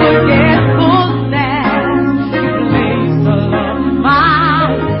of forgetfulness, you placed all of my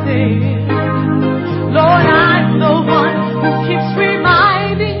sin. Lord, I'm the one who keeps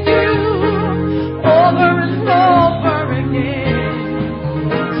reminding you over and over again.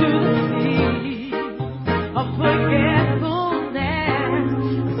 To the sea of forgetfulness,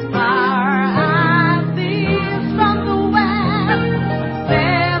 as far as the east from the west,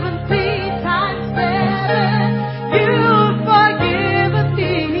 70 times 7. You've forgiven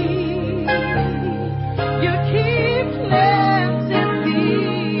me. You keep cleansing me,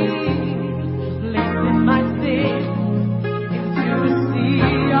 placing my sin into the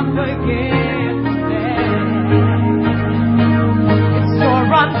sea of forgetfulness. It's your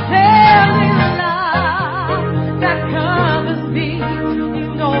unfailing love that covers me in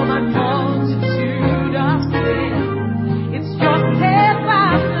all my multitude of sin. It's your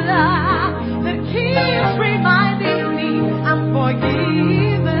steadfast love that keeps reminding me I'm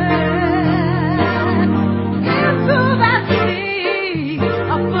forgiven. Into that sea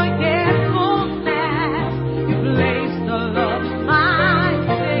of forgetfulness, you placed all of my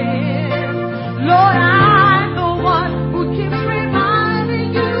sin. Lord, I'm the one who keeps reminding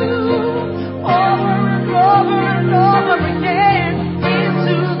you over and over and over again.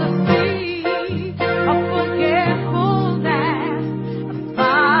 Into the sea of forgetfulness, as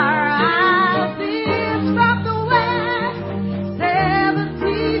far as the east from the west,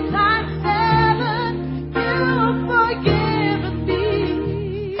 70 times 7. You've forgiven me.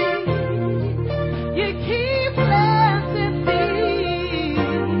 You keep blessing me,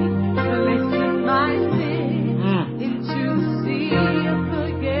 placing my sin into the sea of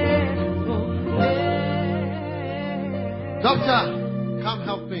forgetfulness. Doctor, come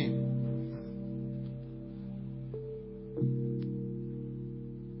help me.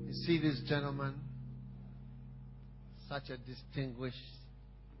 You see this gentleman, such a distinguished,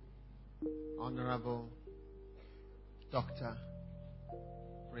 honorable doctor,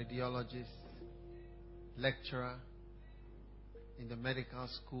 radiologist, lecturer in the medical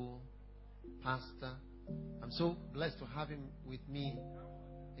school, pastor. I'm so blessed to have him with me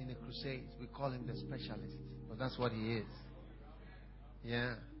in the crusades. We call him the specialist, but that's what he is.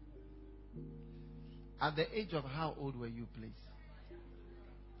 Yeah. At the age of how old were you, please?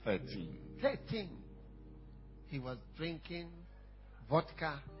 13. 13. He was drinking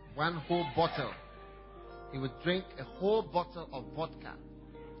vodka, one whole bottle. He would drink a whole bottle of vodka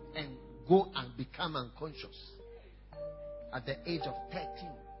and go and become unconscious at the age of 13.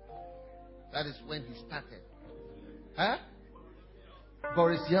 That is when he started. Huh?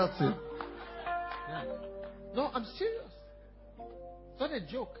 Boris Yeltsin. Yeah. No, I'm serious. not a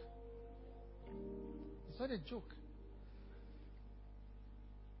joke. It's not a joke.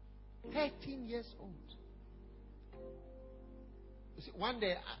 13 years old. You see, one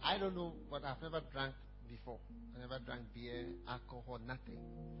day, I don't know, but I've never drank before. I never drank beer, alcohol, nothing.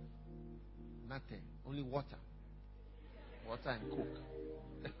 Nothing. Only water. Water and Coke.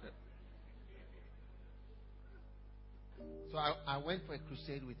 So I went for a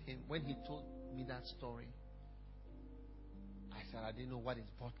crusade with him. When he told me that story, I said, I didn't know what is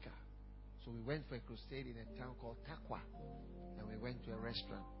vodka. So we went for a crusade in a town called Takwa. And we went to a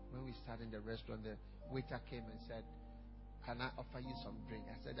restaurant. When we started in the restaurant, the waiter came and said, can I offer you some drink?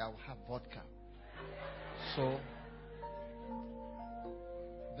 I said, I will have vodka. So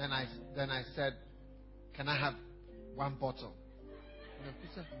then I said, can I have one bottle? And he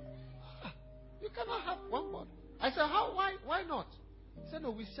said, you cannot have one bottle. I said, how? Why not? He said,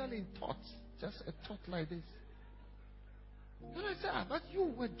 no, we sell in tots. Just a tot like this. Then I said, but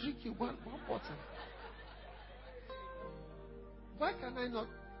you were drinking one bottle. Why can I not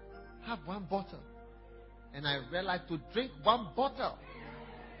have one bottle? And I realized to drink one bottle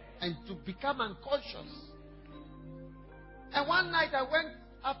and to become unconscious. And one night I went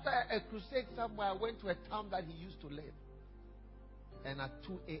after a crusade somewhere. I went to a town that he used to live. And at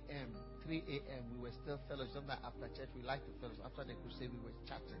 2 a.m., 3 a.m., we were still fellowship. Sometimes after church, we like to fellowship. After the crusade, we were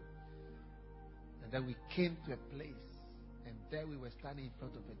chatting. And then we came to a place. And there we were standing in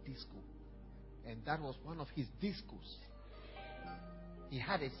front of a disco. And that was one of his discos. He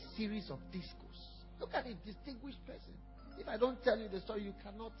had a series of discos. Look at a distinguished person. If I don't tell you the story, you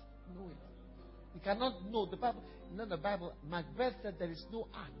cannot know it. You cannot know. The Bible, in the Bible, Macbeth said there is no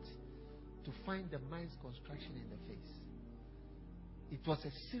art to find the mind's construction in the face. It was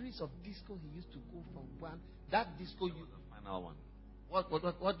a series of disco. He used to go from one. That disco, the final one.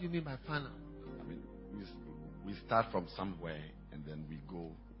 What do you mean by final? I mean, we start from somewhere and then we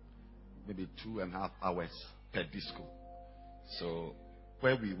go maybe 2.5 hours per disco. So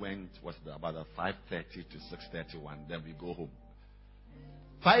where we went was about 5:30 to 6:31. Then we go home.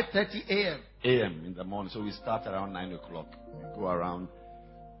 5:30 a.m. a.m. in the morning. So we start around 9 o'clock. We go around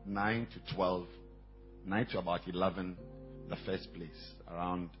 9 to 12, 9 to about 11. The first place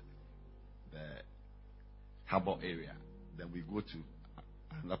around the harbor area. Then we go to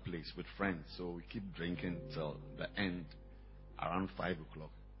another place with friends. So we keep drinking till the end around 5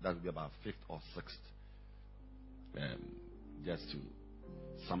 o'clock. That will be about 5th or 6th. Just to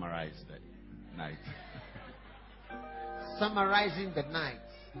summarize the night. Summarizing the night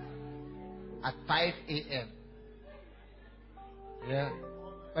at 5 a.m. Yeah.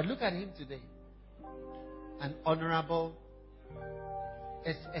 But look at him today. An honorable,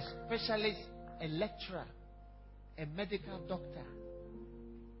 a specialist, a lecturer, a medical doctor,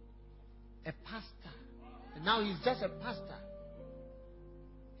 a pastor. And now he's just a pastor.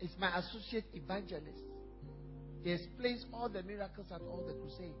 He's my associate evangelist. He explains all the miracles at all the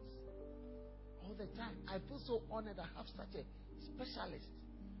crusades. All the time. I feel so honored I have such a specialist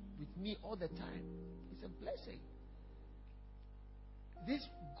with me all the time. It's a blessing. This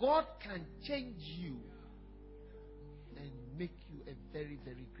God can change you and make you a very,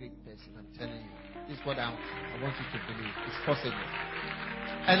 very great person. I'm telling you. This is what I want you to believe. It's possible.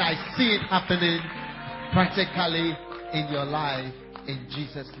 And I see it happening practically in your life in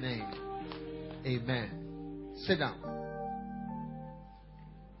Jesus' name. Amen. Sit down.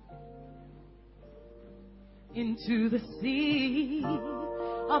 Into the sea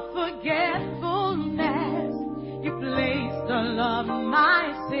of forgetfulness, you placed all of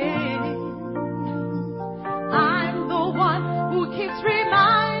my sin. I'm the one who keeps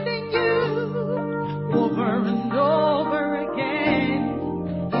reminding you over and over again.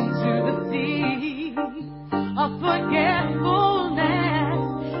 Into the sea of forgetfulness,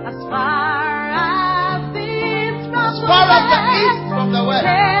 as far as the east from the west.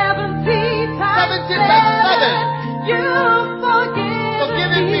 70 times 7. You've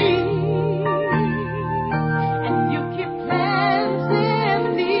forgiven me. And you keep cleansing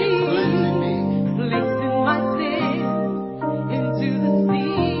me. Placing my sin into the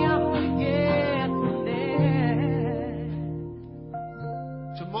sea of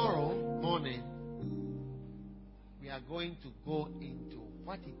forgetfulness. Tomorrow morning, we are going to go into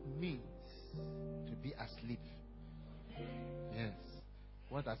what it means to be asleep. Yes.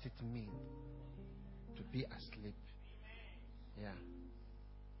 What does it mean to be asleep? Yeah.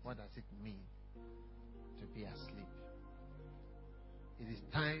 What does it mean to be asleep? It is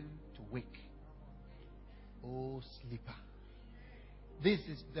time to wake. Oh, sleeper. This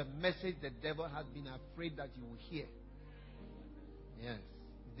is the message the devil has been afraid that you will hear. Yes.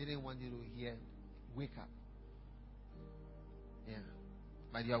 He didn't want you to hear. Wake up. Yeah.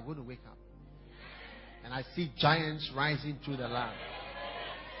 but you are going to wake up. And I see giants rising through the land.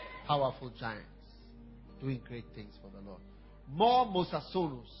 Powerful giants doing great things for the Lord. More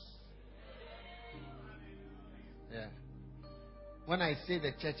Mosasonos. Yeah. When I say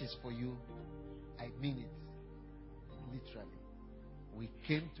the church is for you, I mean it. Literally. We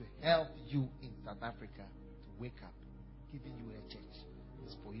came to help you in South Africa to wake up. Giving you a church.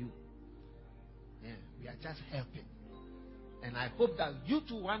 It's for you. Yeah. We are just helping. And I hope that you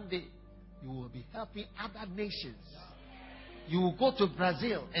too one day, you will be helping other nations. You will go to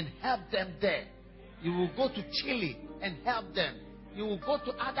Brazil and help them there. You will go to Chile and help them. You will go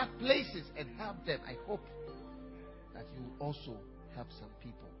to other places and help them. I hope that you will also help some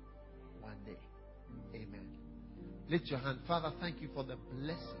people one day. Amen. Lift your hand. Father, thank you for the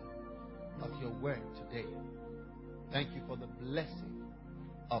blessing of your word today. Thank you for the blessing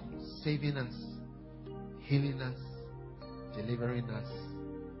of saving us, healing us, delivering us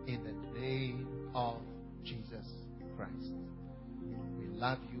in the name of Jesus Christ. We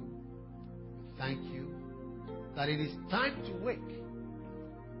love you. We thank you that it is time to wake.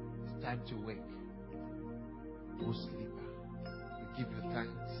 It's time to wake. No sleeper. We give you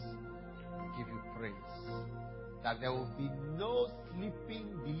thanks. We give you praise. That there will be no sleeping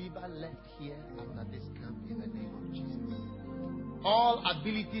believer left here after this camp in the name of Jesus. All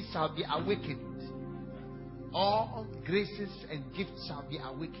abilities shall be awakened. All graces and gifts shall be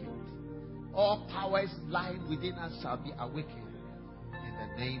awakened. All powers lying within us shall be awakened. In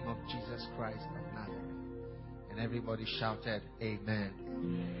the name of Jesus Christ of Nazareth. And everybody shouted, Amen.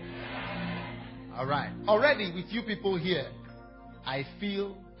 All right. Already with you people here, I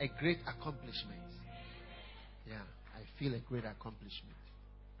feel a great accomplishment. Yeah, I feel a great accomplishment.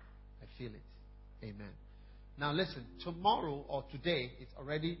 I feel it. Amen. Now listen, tomorrow or today, it's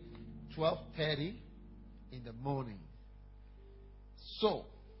already 12:30 in the morning. So,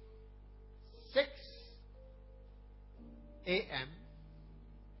 6 a.m.,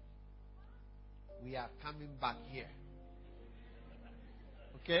 we are coming back here.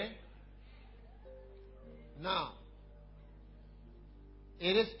 Okay? Now,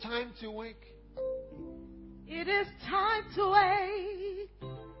 it is time to wake. It is time to wake,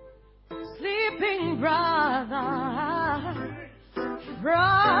 sleeping brother,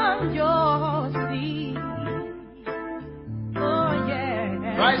 from your sleep. Oh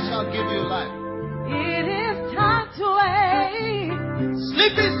yeah. Christ shall give you life. It is time to wake,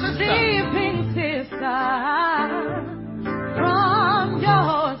 Sleeping sister. from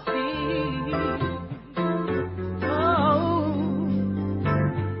your sleep. Oh,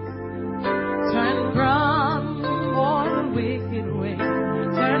 turn from all the wicked ways,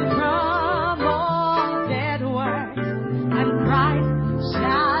 turn from all dead works, and Christ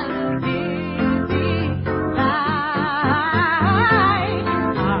shall give thee light.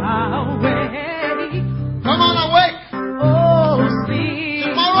 Awake, Come on, awake. oh sleep.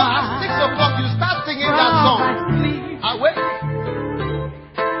 Tomorrow at 6 o'clock, you start singing that song. Awake.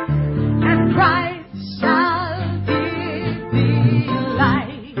 And Christ shall give thee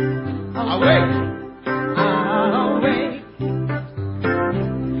light. Awake. Awake.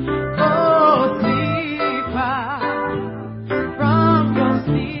 Oh, sleeper, from your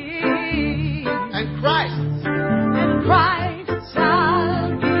sleep. And Christ. And Christ shall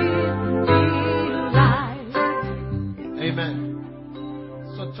give thee light. Amen.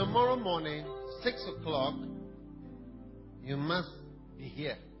 So tomorrow morning, 6 o'clock, you must be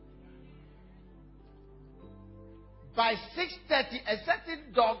here. By 6:30, a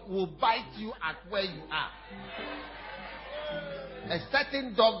certain dog will bite you at where you are. A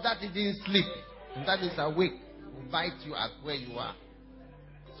certain dog that didn't sleep, and that is awake, will bite you at where you are.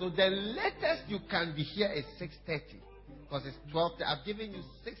 So the latest you can be here is 6:30, because it's 12. I've given you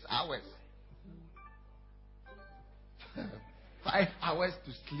 6 hours. 5 hours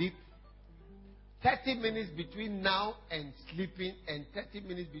to sleep. 30 minutes between now and sleeping, and 30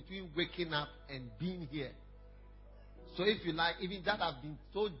 minutes between waking up and being here. So if you like, even that I've been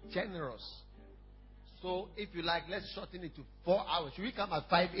so generous. So if you like, let's shorten it to 4 hours. Should we come at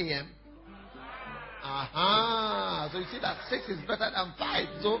 5 a.m.? Aha. So you see that 6 is better than 5.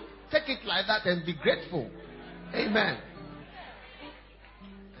 So take it like that and be grateful. Amen.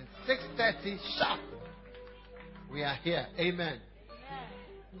 And 6:30 sharp, we are here. Amen.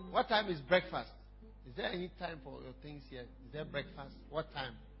 What time is breakfast? Is there any time for your things here? Is there breakfast? What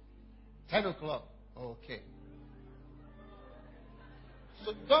time? 10 o'clock. Okay.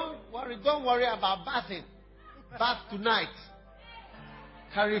 So don't worry about bathing. Bath tonight.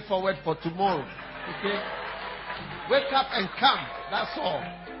 Carry forward for tomorrow. Okay? Wake up and come. That's all.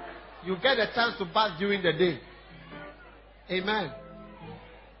 You get a chance to bath during the day. Amen.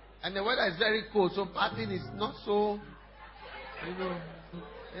 And the weather is very cold, so partying is not so,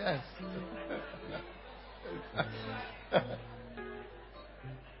 yes.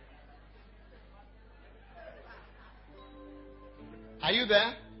 Are you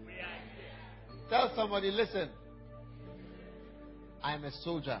there? Tell somebody, listen. I am a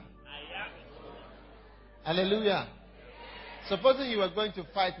soldier. Hallelujah. Supposing you were going to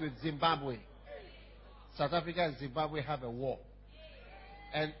fight with Zimbabwe. South Africa and Zimbabwe have a war.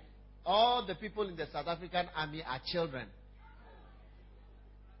 And all the people in the South African army are children.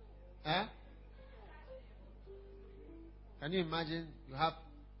 Huh? Can you imagine? You have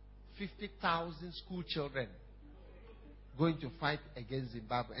 50,000 school children going to fight against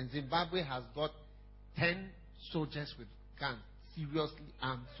Zimbabwe. And Zimbabwe has got 10 soldiers with guns, seriously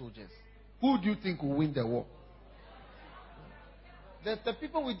armed soldiers. Who do you think will win the war? The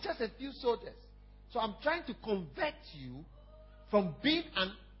people with just a few soldiers. So I'm trying to convert you from being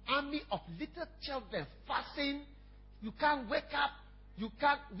an army of little children, fasting. You can't wake up. You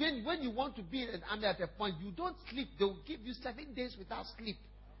can't. When you want to be in an army at a point, you don't sleep. They will give you 7 days without sleep.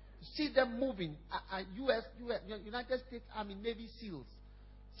 You see them moving. United States Army, Navy SEALs.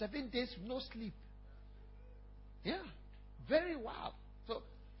 7 days, no sleep. Yeah. Very wild. So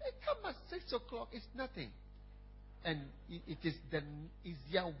they come at 6 o'clock. It's nothing. And it is the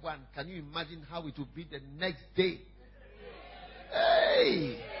easier one. Can you imagine how it will be the next day?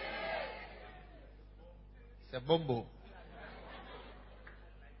 Hey! It's a bombo.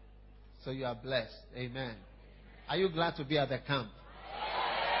 So you are blessed. Amen. Are you glad to be at the camp?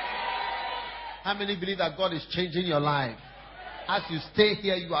 How many believe that God is changing your life? As you stay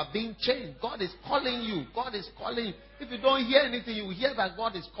here, you are being changed. God is calling you. God is calling you. If you don't hear anything, you will hear that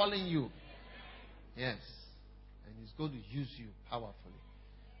God is calling you. Yes. And He's going to use you powerfully.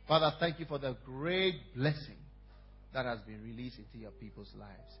 Father, thank you for the great blessing that has been released into your people's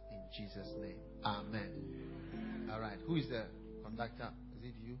lives. In Jesus' name. Amen. All right. Who is the conductor? Is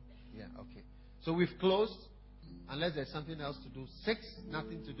it you? Yeah, okay. So we've closed. Unless there's something else to do. 6,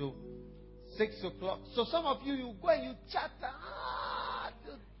 nothing to do. 6 o'clock. So some of you, you go and you chat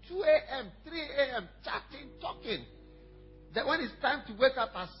till 2 a.m., 3 a.m., chatting, talking. Then when it's time to wake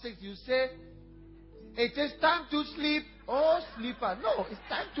up at 6, you say, it is time to sleep. Oh, sleeper. No, it's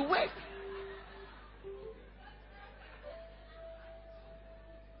time to wake.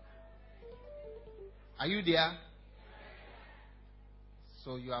 Are you there?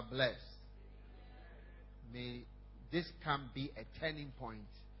 So you are blessed. May this camp be a turning point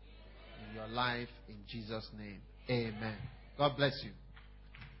in your life in Jesus' name. Amen. God bless you.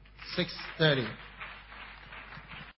 6:30.